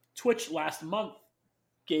Twitch last month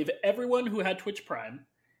gave everyone who had Twitch Prime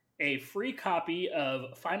a free copy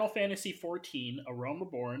of Final Fantasy XIV, A Realm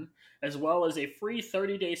Reborn, as well as a free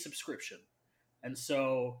 30-day subscription. And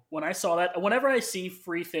so when I saw that, whenever I see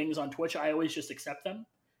free things on Twitch, I always just accept them.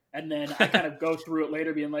 And then I kind of go through it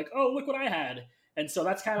later being like, oh, look what I had. And so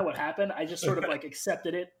that's kind of what happened. I just sort of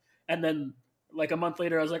accepted it. And then a month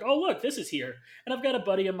later, I was like, oh, look, this is here. And I've got a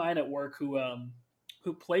buddy of mine at work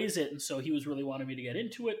who plays it, and so he was really wanting me to get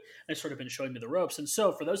into it, and sort of been showing me the ropes. And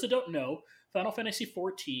so, for those that don't know, Final Fantasy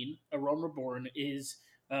XIV, A Realm Reborn, is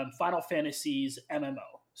Final Fantasy's MMO.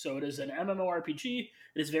 So it is an MMORPG.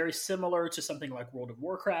 It is very similar to something like World of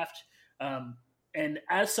Warcraft. And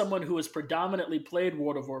as someone who has predominantly played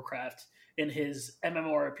World of Warcraft in his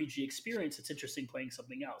MMORPG experience, it's interesting playing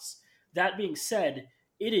something else. That being said,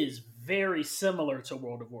 it is very similar to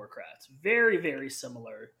World of Warcraft. Very, very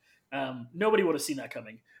similar. Nobody would have seen that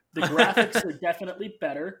coming. The graphics are definitely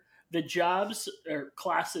better. The jobs or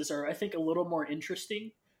classes are, I think, a little more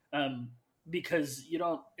interesting because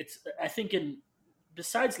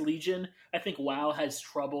besides Legion, I think WoW has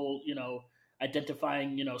trouble,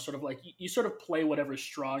 identifying, sort of you sort of play whatever's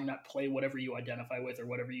strong, not play whatever you identify with or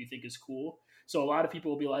whatever you think is cool. So a lot of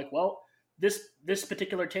people will be like, well, this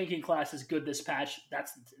particular tanking class is good this patch.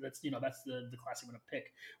 That's the class I'm going to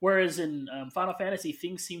pick. Whereas in Final Fantasy,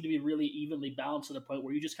 things seem to be really evenly balanced to the point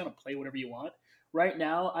where you just kind of play whatever you want. Right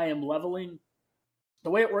now, I am leveling. The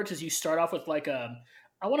way it works is you start off with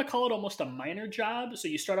I want to call it almost a minor job. So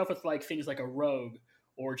you start off with things like a rogue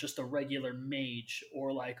or just a regular mage or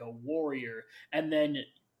a warrior. And then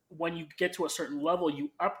when you get to a certain level,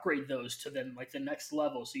 you upgrade those to then the next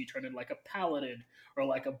level. So you turn into a paladin or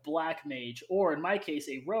a black mage, or in my case,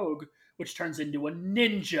 a rogue, which turns into a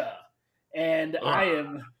ninja. And I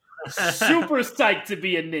am super psyched to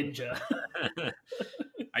be a ninja.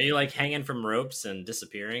 Are you hanging from ropes and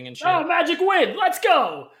disappearing and shit? Oh, magic win! Let's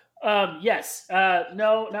go! Yes.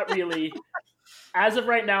 No, not really. As of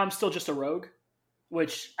right now, I'm still just a rogue,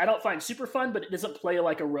 which I don't find super fun, but it doesn't play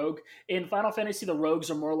like a rogue. In Final Fantasy, the rogues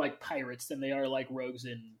are more like pirates than they are like rogues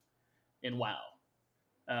in WoW.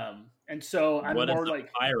 And so I'm what more is a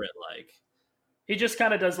pirate like? He just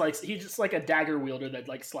kind of does he's just like a dagger wielder that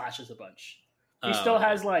like slashes a bunch. He still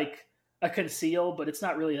has like a conceal, but it's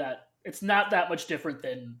not really that. It's not that much different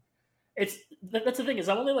than. That's the thing is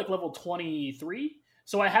I'm only like level 23,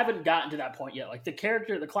 so I haven't gotten to that point yet. Like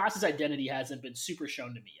the class's identity hasn't been super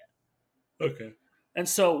shown to me yet. Okay. And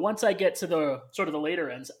so once I get to the sort of the later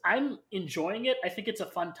ends, I'm enjoying it. I think it's a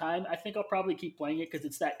fun time. I think I'll probably keep playing it because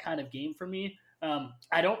it's that kind of game for me.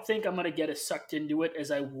 I don't think I'm going to get as sucked into it as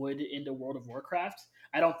I would into World of Warcraft.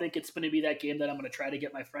 I don't think it's going to be that game that I'm going to try to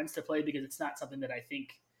get my friends to play because it's not something that I think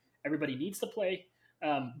everybody needs to play.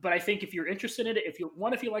 But I think if you're interested in it, if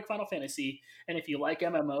you like Final Fantasy and if you like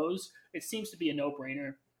MMOs, it seems to be a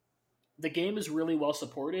no-brainer. The game is really well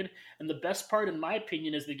supported, and the best part, in my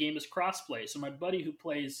opinion, is the game is crossplay. So my buddy who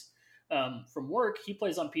plays from work, he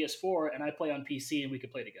plays on PS4, and I play on PC, and we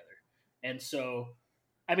could play together. And so,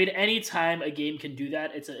 I mean, anytime a game can do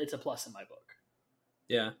that, it's a plus in my book.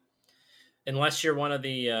 Yeah, unless you're one of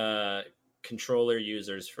the controller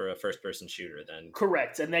users for a first-person shooter, then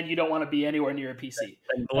correct, and then you don't want to be anywhere near a PC.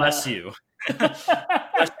 And bless you. Bless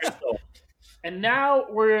your soul. And now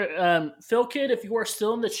we're Phil Kid. If you are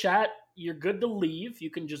still in the chat, you're good to leave. You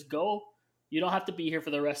can just go. You don't have to be here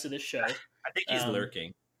for the rest of this show. I think he's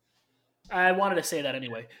lurking. I wanted to say that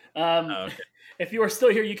anyway. Okay. If you are still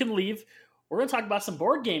here, you can leave. We're going to talk about some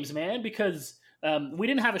board games, man, because we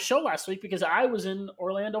didn't have a show last week because I was in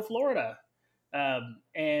Orlando, Florida.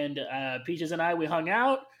 And Peaches and I, we hung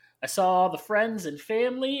out. I saw all the friends and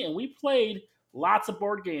family, and we played lots of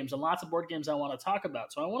board games and lots of board games I want to talk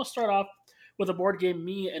about. So I want to start off with a board game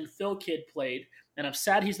me and Phil Kid played. And I'm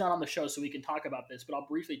sad he's not on the show so we can talk about this, but I'll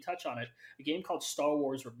briefly touch on it. A game called Star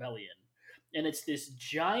Wars Rebellion. And it's this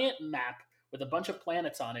giant map with a bunch of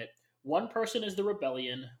planets on it. One person is the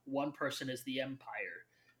Rebellion. One person is the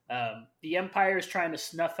Empire. The Empire is trying to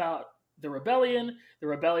snuff out the Rebellion. The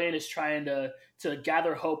Rebellion is trying to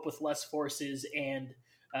gather hope with less forces. And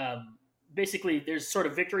basically there's sort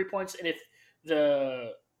of victory points. And if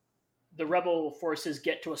the Rebel forces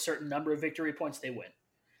get to a certain number of victory points, they win.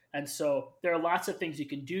 And so there are lots of things you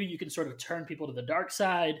can do. You can sort of turn people to the dark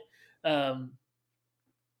side.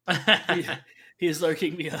 He's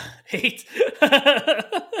lurking me a hate.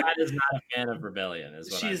 That is not a fan of Rebellion.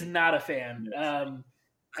 She's not a fan.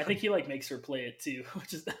 I think he makes her play it too,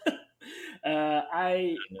 which is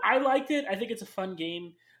I liked it. I think it's a fun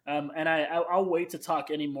game. And I'll wait to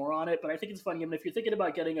talk any more on it, but I think it's a fun game. And if you're thinking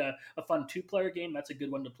about getting a fun 2-player game, that's a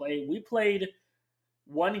good one to play. We played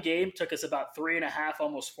one game, took us about 3.5,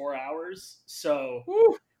 almost 4 hours. So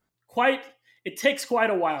it takes quite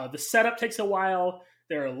a while. The setup takes a while.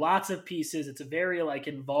 There are lots of pieces. It's a very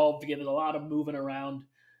involved game. There's a lot of moving around.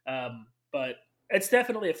 But it's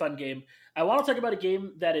definitely a fun game. I want to talk about a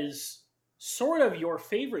game that is sort of your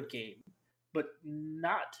favorite game, but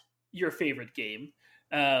not your favorite game.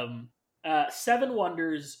 Seven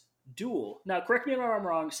Wonders Duel. Now, correct me if I'm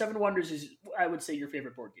wrong. Seven Wonders is, I would say, your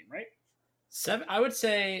favorite board game, right? I would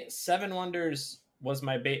say Seven Wonders was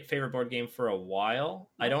my favorite board game for a while.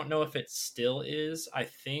 I don't know if it still is. I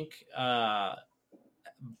think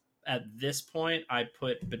at this point, I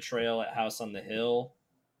put Betrayal at House on the Hill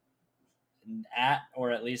at,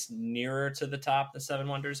 or at least nearer to the top of Seven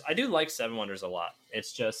Wonders. I do like Seven Wonders a lot.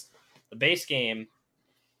 It's just the base game.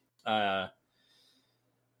 The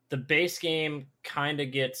base game kind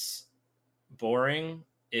of gets boring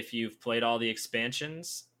if you've played all the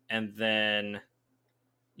expansions, and then,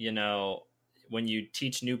 when you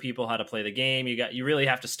teach new people how to play the game, you really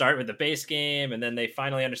have to start with the base game, and then they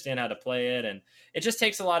finally understand how to play it, and it just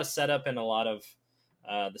takes a lot of setup, and a lot of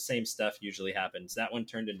the same stuff usually happens. That one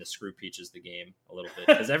turned into Screw Peaches the game a little bit,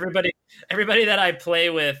 because everybody that I play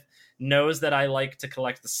with knows that I like to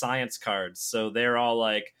collect the science cards, so they're all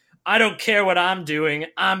like, I don't care what I'm doing.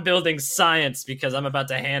 I'm building science because I'm about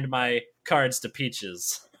to hand my cards to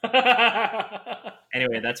Peaches.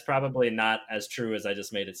 Anyway, that's probably not as true as I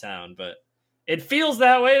just made it sound, but it feels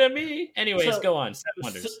that way to me. Anyways, go on. Seven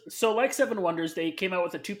Wonders. So like Seven Wonders, they came out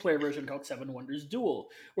with a 2-player version called Seven Wonders Duel,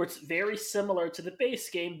 where it's very similar to the base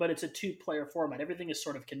game, but it's a 2-player format. Everything is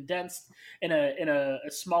sort of condensed in a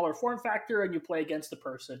smaller form factor, and you play against a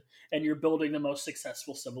person, and you're building the most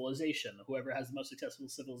successful civilization. Whoever has the most successful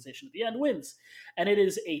civilization at the end wins. And it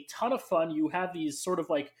is a ton of fun. You have these sort of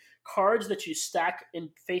cards that you stack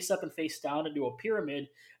in face up and face down into a pyramid,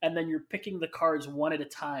 and then you're picking the cards one at a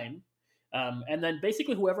time. And then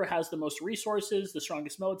basically whoever has the most resources, the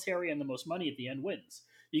strongest military, and the most money at the end wins.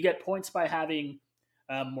 You get points by having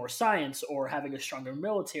more science, or having a stronger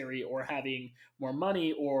military, or having more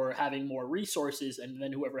money, or having more resources, and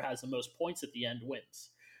then whoever has the most points at the end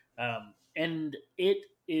wins. And it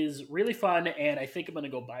is really fun, and I think I'm going to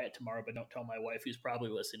go buy it tomorrow, but don't tell my wife, who's probably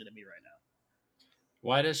listening to me right now.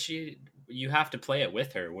 Why does she... You have to play it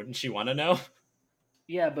with her. Wouldn't she want to know?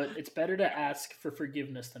 Yeah, but it's better to ask for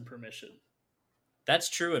forgiveness than permission. That's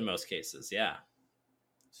true in most cases, yeah.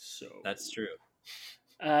 So that's true.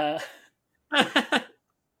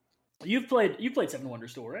 You played Seven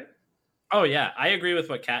Wonders Duel, right? Oh yeah, I agree with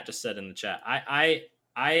what Kat just said in the chat. I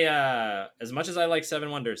as much as I like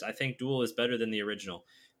Seven Wonders, I think Duel is better than the original,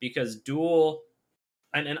 because Duel,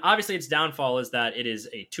 and obviously its downfall is that it is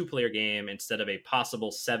a 2-player game instead of a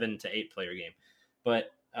possible 7 to 8-player game.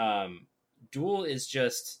 But Duel is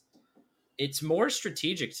just, it's more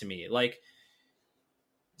strategic to me. Like,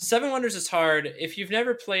 Seven Wonders is hard. If you've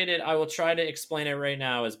never played it, I will try to explain it right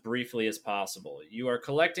now as briefly as possible. You are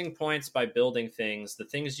collecting points by building things. The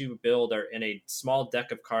things you build are in a small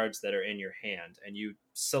deck of cards that are in your hand, and you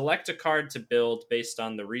select a card to build based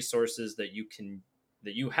on the resources that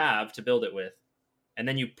you have to build it with, and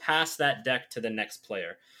then you pass that deck to the next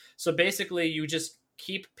player. So basically, you just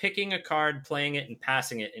keep picking a card, playing it, and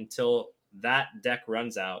passing it until that deck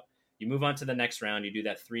runs out. You move on to the next round. You do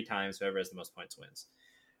that 3 times. Whoever has the most points wins.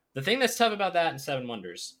 The thing that's tough about that in Seven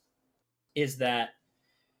Wonders is that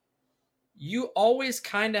you always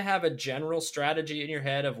kind of have a general strategy in your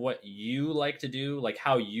head of what you like to do, like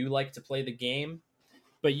how you like to play the game,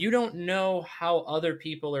 but you don't know how other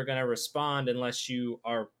people are going to respond unless you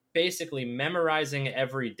are basically memorizing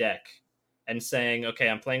every deck and saying, okay,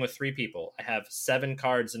 I'm playing with 3 people. I have 7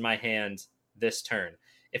 cards in my hand this turn.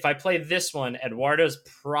 If I play this one, Eduardo's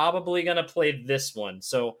probably going to play this one.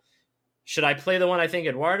 So should I play the one I think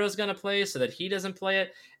Eduardo's going to play so that he doesn't play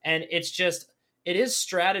it? And it's just, it is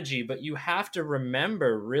strategy, but you have to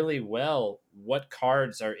remember really well what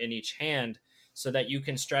cards are in each hand so that you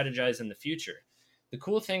can strategize in the future. The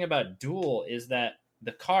cool thing about Duel is that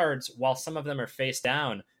the cards, while some of them are face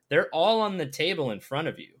down, they're all on the table in front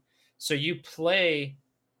of you. So you play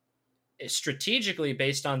strategically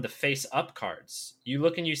based on the face up cards. You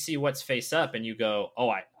look and you see what's face up and you go, oh,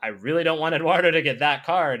 I really don't want Eduardo to get that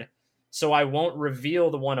card, so I won't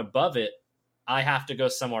reveal the one above it. I have to go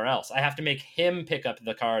somewhere else. I have to make him pick up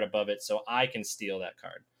the card above it so I can steal that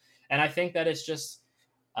card. And I think that is just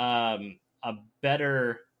a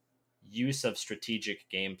better use of strategic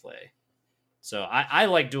gameplay. So I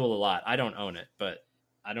like Duel a lot. I don't own it, but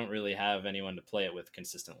I don't really have anyone to play it with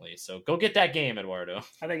consistently. So go get that game, Eduardo.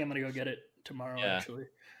 I think I'm going to go get it tomorrow, actually.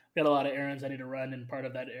 Got a lot of errands I need to run, and part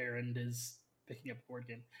of that errand is picking up a board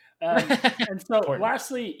game. And so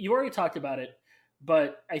lastly, you already talked about it,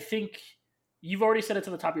 but I think you've already said it's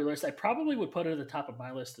on the top of your list. I probably would put it at the top of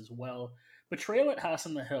my list as well. Betrayal at House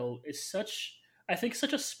on the Hill is such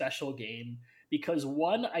a special game because,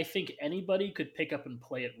 one, I think anybody could pick up and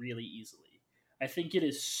play it really easily. I think it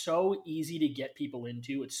is so easy to get people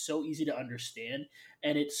into. It's so easy to understand,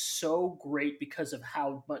 and it's so great because of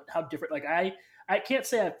how different. Like I can't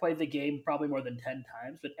say I've played the game probably more than 10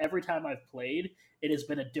 times, but every time I've played, it has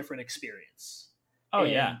been a different experience. Oh,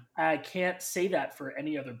 and yeah. I can't say that for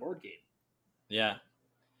any other board game. Yeah.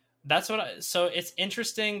 That's so it's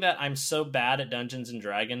interesting that I'm so bad at Dungeons and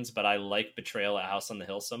Dragons, but I like Betrayal at House on the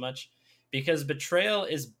Hill so much, because Betrayal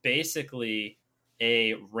is basically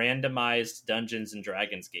a randomized Dungeons and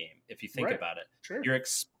Dragons game, if you think about it. Sure. You're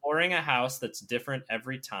exploring a house that's different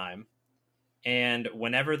every time, and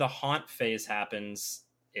whenever the haunt phase happens,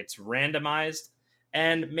 it's randomized.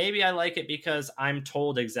 And maybe I like it because I'm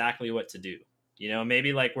told exactly what to do. You know,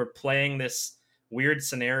 maybe like we're playing this weird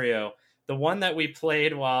scenario. The one that we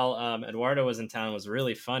played while Eduardo was in town was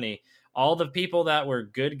really funny. All the people that were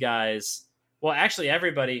good guys, well, actually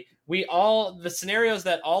everybody, the scenarios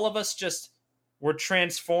that all of us just were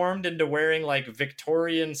transformed into wearing like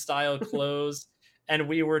Victorian style clothes. And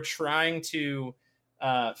we were trying to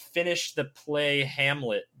finish the play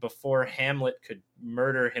Hamlet before Hamlet could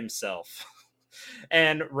murder himself.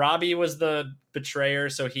 And Robbie was the betrayer,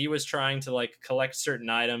 so he was trying to like collect certain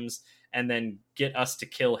items and then get us to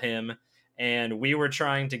kill him. And we were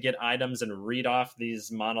trying to get items and read off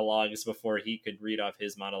these monologues before he could read off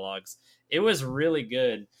his monologues. It was really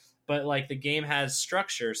good, but like the game has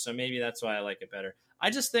structure, so maybe that's why I like it better. I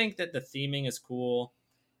just think that the theming is cool,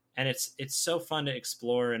 and it's so fun to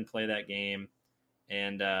explore and play that game.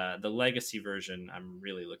 And the legacy version, I'm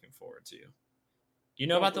really looking forward to. Do you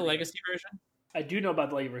know about the legacy version? I do know about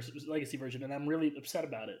the legacy version, and I'm really upset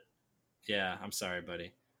about it. Yeah, I'm sorry,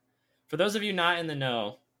 buddy. For those of you not in the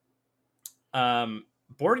know,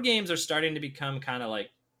 board games are starting to become kind of like,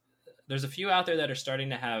 there's a few out there that are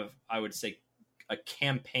starting to have, I would say, a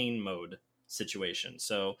campaign mode situation.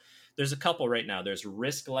 So there's a couple right now. There's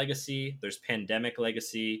Risk Legacy, there's Pandemic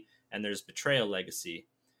Legacy, and there's Betrayal Legacy.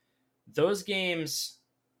 those games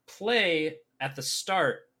play at the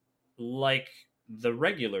start like the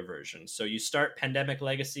regular version. So you start Pandemic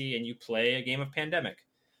Legacy and you play a game of Pandemic.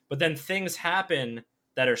 But then things happen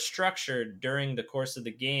that are structured during the course of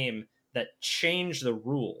the game that change the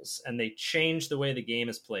rules, and they change the way the game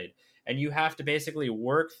is played. And you have to basically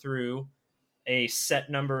work through a set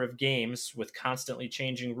number of games with constantly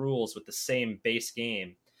changing rules with the same base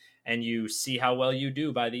game. And you see how well you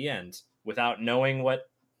do by the end without knowing what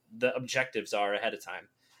the objectives are ahead of time.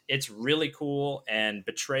 It's really cool, and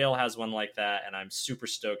Betrayal has one like that, and I'm super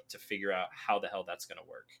stoked to figure out how the hell that's going to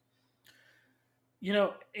work. You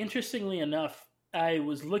know, interestingly enough, I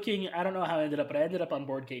was looking, I don't know how I ended up, but I ended up on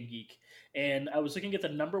Board Game Geek, and I was looking at the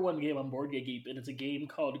number one game on Board Game Geek, and it's a game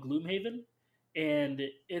called Gloomhaven, and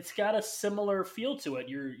it's got a similar feel to it.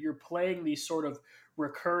 You're playing these sort of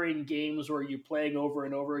recurring games where you're playing over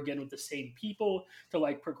and over again with the same people to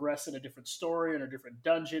like progress in a different story or a different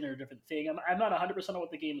dungeon or a different thing. I'm not 100% on what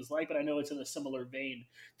the game is like, but I know it's in a similar vein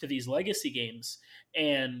to these legacy games.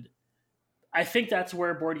 And I think that's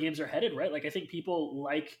where board games are headed, right? Like I think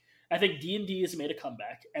D&D has made a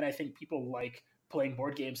comeback, and I think people like playing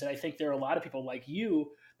board games. And I think there are a lot of people like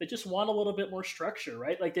you that just want a little bit more structure,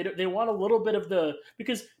 right? Like they want a little bit of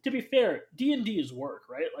because to be fair, D&D is work,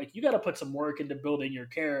 right? Like you got to put some work into building your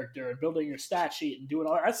character and building your stat sheet and doing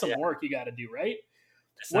all that. That's some work you got to do, right?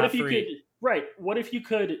 What if you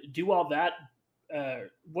could do all that?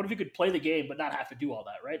 What if you could play the game but not have to do all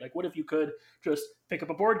that, right? Like what if you could just pick up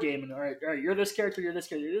a board game and all right, you're this character, you're this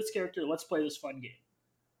character, you're this character, let's play this fun game.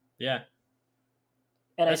 Yeah.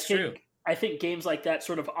 And that's true. I think games like that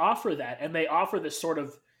sort of offer that, and they offer this sort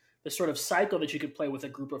of cycle that you could play with a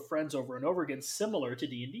group of friends over and over again, similar to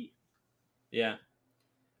D&D. Yeah.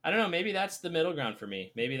 I don't know. Maybe that's the middle ground for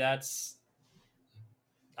me. Maybe that's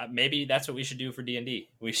what we should do for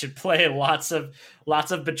D&D. We should play lots of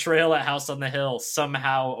Betrayal at House on the Hill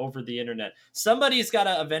somehow over the internet. Somebody's got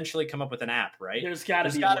to eventually come up with an app, right? There's got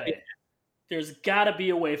to be a way. There's got to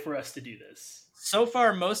be a way for us to do this. So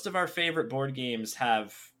far, most of our favorite board games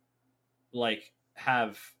have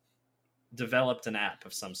developed an app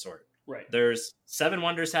of some sort. Right. There's Seven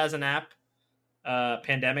Wonders has an app.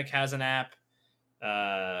 Pandemic has an app.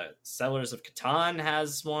 Settlers of Catan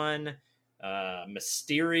has one.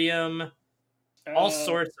 Mysterium. All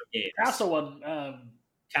sorts of games. Castle one.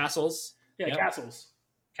 Castles. Yeah, yep. Castles.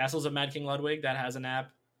 Castles of Mad King Ludwig, that has an app.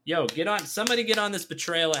 Yo, somebody get on this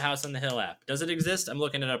Betrayal at House on the Hill app. Does it exist? I'm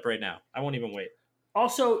looking it up right now. I won't even wait.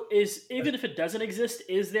 Also, even if it doesn't exist,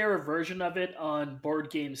 is there a version of it on Board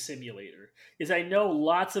Game Simulator? Because I know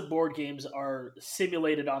lots of board games are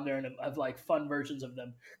simulated on there and have like fun versions of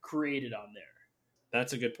them created on there.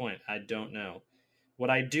 That's a good point. I don't know. What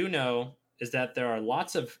I do know is that there are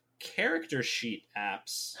lots of character sheet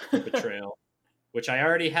apps for Betrayal, which I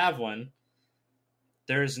already have one.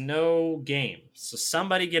 There's no game. So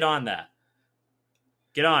somebody get on that.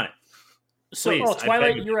 Get on it. Please,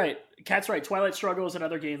 Twilight, you're right. Cat's right. Twilight Struggle is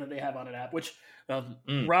another game that they have on an app, which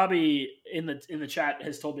Robbie in the chat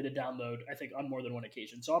has told me to download, I think, on more than one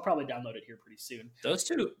occasion. So I'll probably download it here pretty soon. Those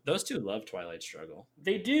two love Twilight Struggle.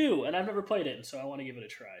 They do, and I've never played it, so I want to give it a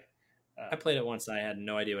try. I played it once, and I had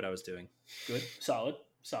no idea what I was doing. Good. Solid.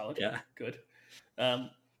 Yeah. Good.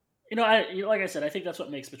 Like I said, I think that's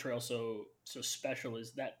what makes Betrayal so special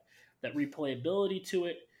is that replayability to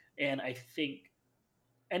it, and I think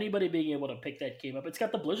anybody being able to pick that game up, it's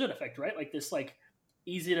got the Blizzard effect, right? Like this, like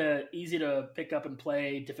easy to pick up and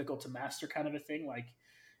play, difficult to master kind of a thing. Like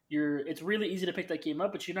it's really easy to pick that game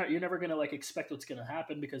up, but you're never gonna like expect what's gonna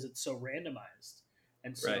happen because it's so randomized,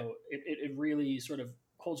 and so right. it really sort of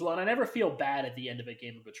holds well. And I never feel bad at the end of a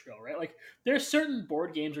game of Betrayal, right? Like there's certain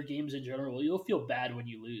board games or games in general you'll feel bad when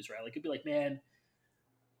you lose, right? Like it'd be like, man,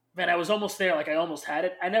 I was almost there, like I almost had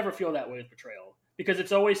it. I never feel that way with Betrayal. Because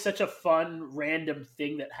it's always such a fun, random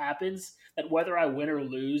thing that happens that whether I win or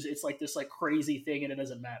lose, it's like this like crazy thing and it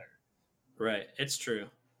doesn't matter. Right. It's true.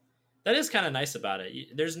 That is kind of nice about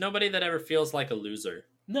it. There's nobody that ever feels like a loser.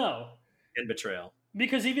 No. In Betrayal.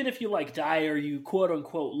 Because even if you like die or you quote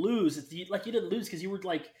unquote lose, it's like you didn't lose because you were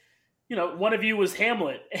like, one of you was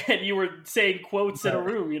Hamlet and you were saying quotes in a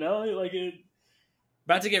room, like it.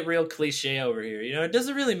 About to get real cliche over here. It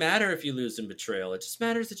doesn't really matter if you lose in Betrayal. It just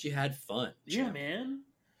matters that you had fun. Yeah, man.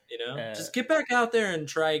 Just get back out there and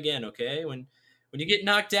try again, okay? When you get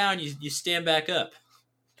knocked down, you stand back up.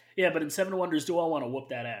 Yeah, but in Seven Wonders, do I want to whoop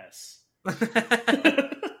that ass?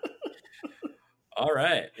 All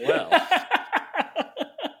right. Well.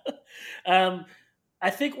 I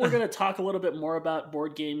think we're going to talk a little bit more about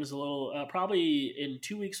board games probably in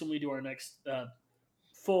 2 weeks when we do our next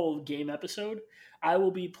full game episode. I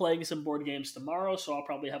will be playing some board games tomorrow, so I'll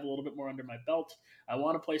probably have a little bit more under my belt. I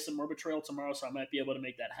want to play some more Betrayal tomorrow, so I might be able to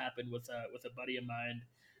make that happen with a buddy of mine.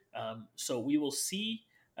 So we will see.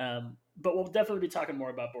 But we'll definitely be talking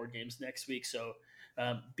more about board games next week. So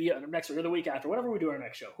be next week or the week after, whenever we do our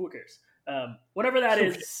next show. Who cares? Whatever that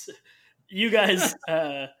is, you guys,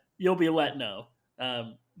 you'll be let know.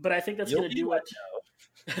 But I think that's going to do it.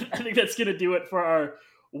 I think that's going to do it for our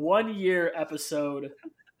 1 year episode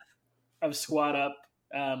of Squad Up.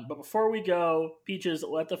 But before we go, Peaches,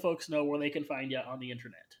 let the folks know where they can find you on the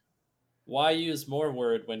internet. Why use more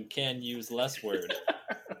word when can use less word?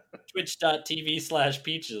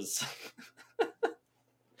 Twitch.tv/Peaches.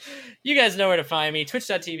 You guys know where to find me.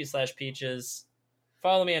 Twitch.tv/Peaches.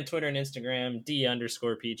 Follow me on Twitter and Instagram,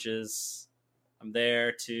 D_Peaches. I'm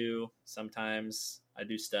there too. Sometimes I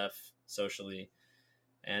do stuff socially.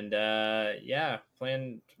 And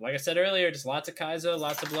playing, like I said earlier, just lots of Kaizo,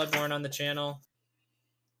 lots of Bloodborne on the channel.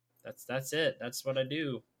 That's it. That's what I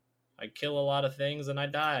do. I kill a lot of things and I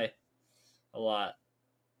die a lot.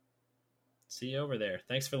 See you over there.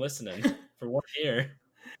 Thanks for listening for 1 year.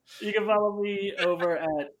 You can follow me over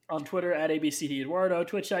on Twitter at ABCDEduardo.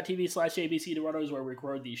 Twitch.tv/ABCDeduardo is where we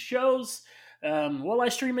record these shows. Will I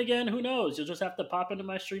stream again? Who knows? You'll just have to pop into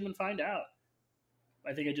my stream and find out.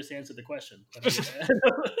 I think I just answered the question.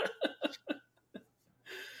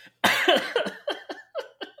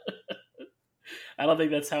 I don't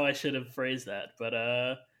think that's how I should have phrased that. But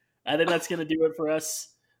I think that's going to do it for us.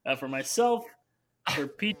 For myself, for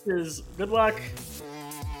Peaches, good luck.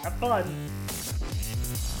 Have fun.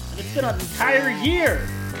 And it's been an entire year.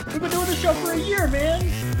 We've been doing this show for a year, man.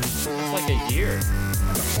 It's like a year.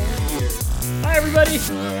 That's a whole year. Bye, everybody.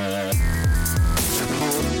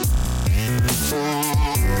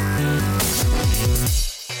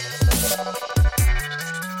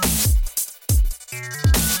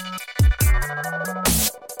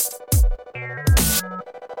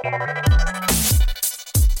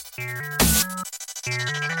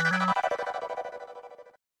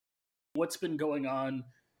 What's been going on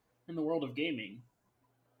in the world of gaming?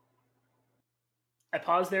 I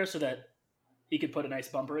paused there so that he could put a nice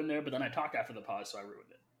bumper in there, but then I talked after the pause, so I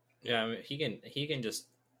ruined it. Yeah, I mean, he can just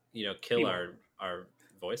kill our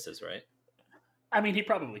voices, right? I mean, he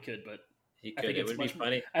probably could, but he could. It would be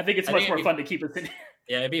funny. I think it's much more fun to keep it in here.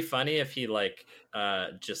 Yeah, it'd be funny if he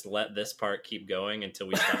just let this part keep going until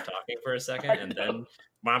we stop talking for a second, and then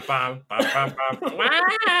bum, bum, bum, bum, bum,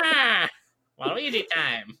 Waluigi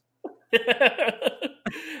time.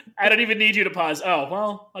 I don't even need you to pause. Oh,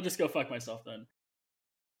 well, I'll just go fuck myself then.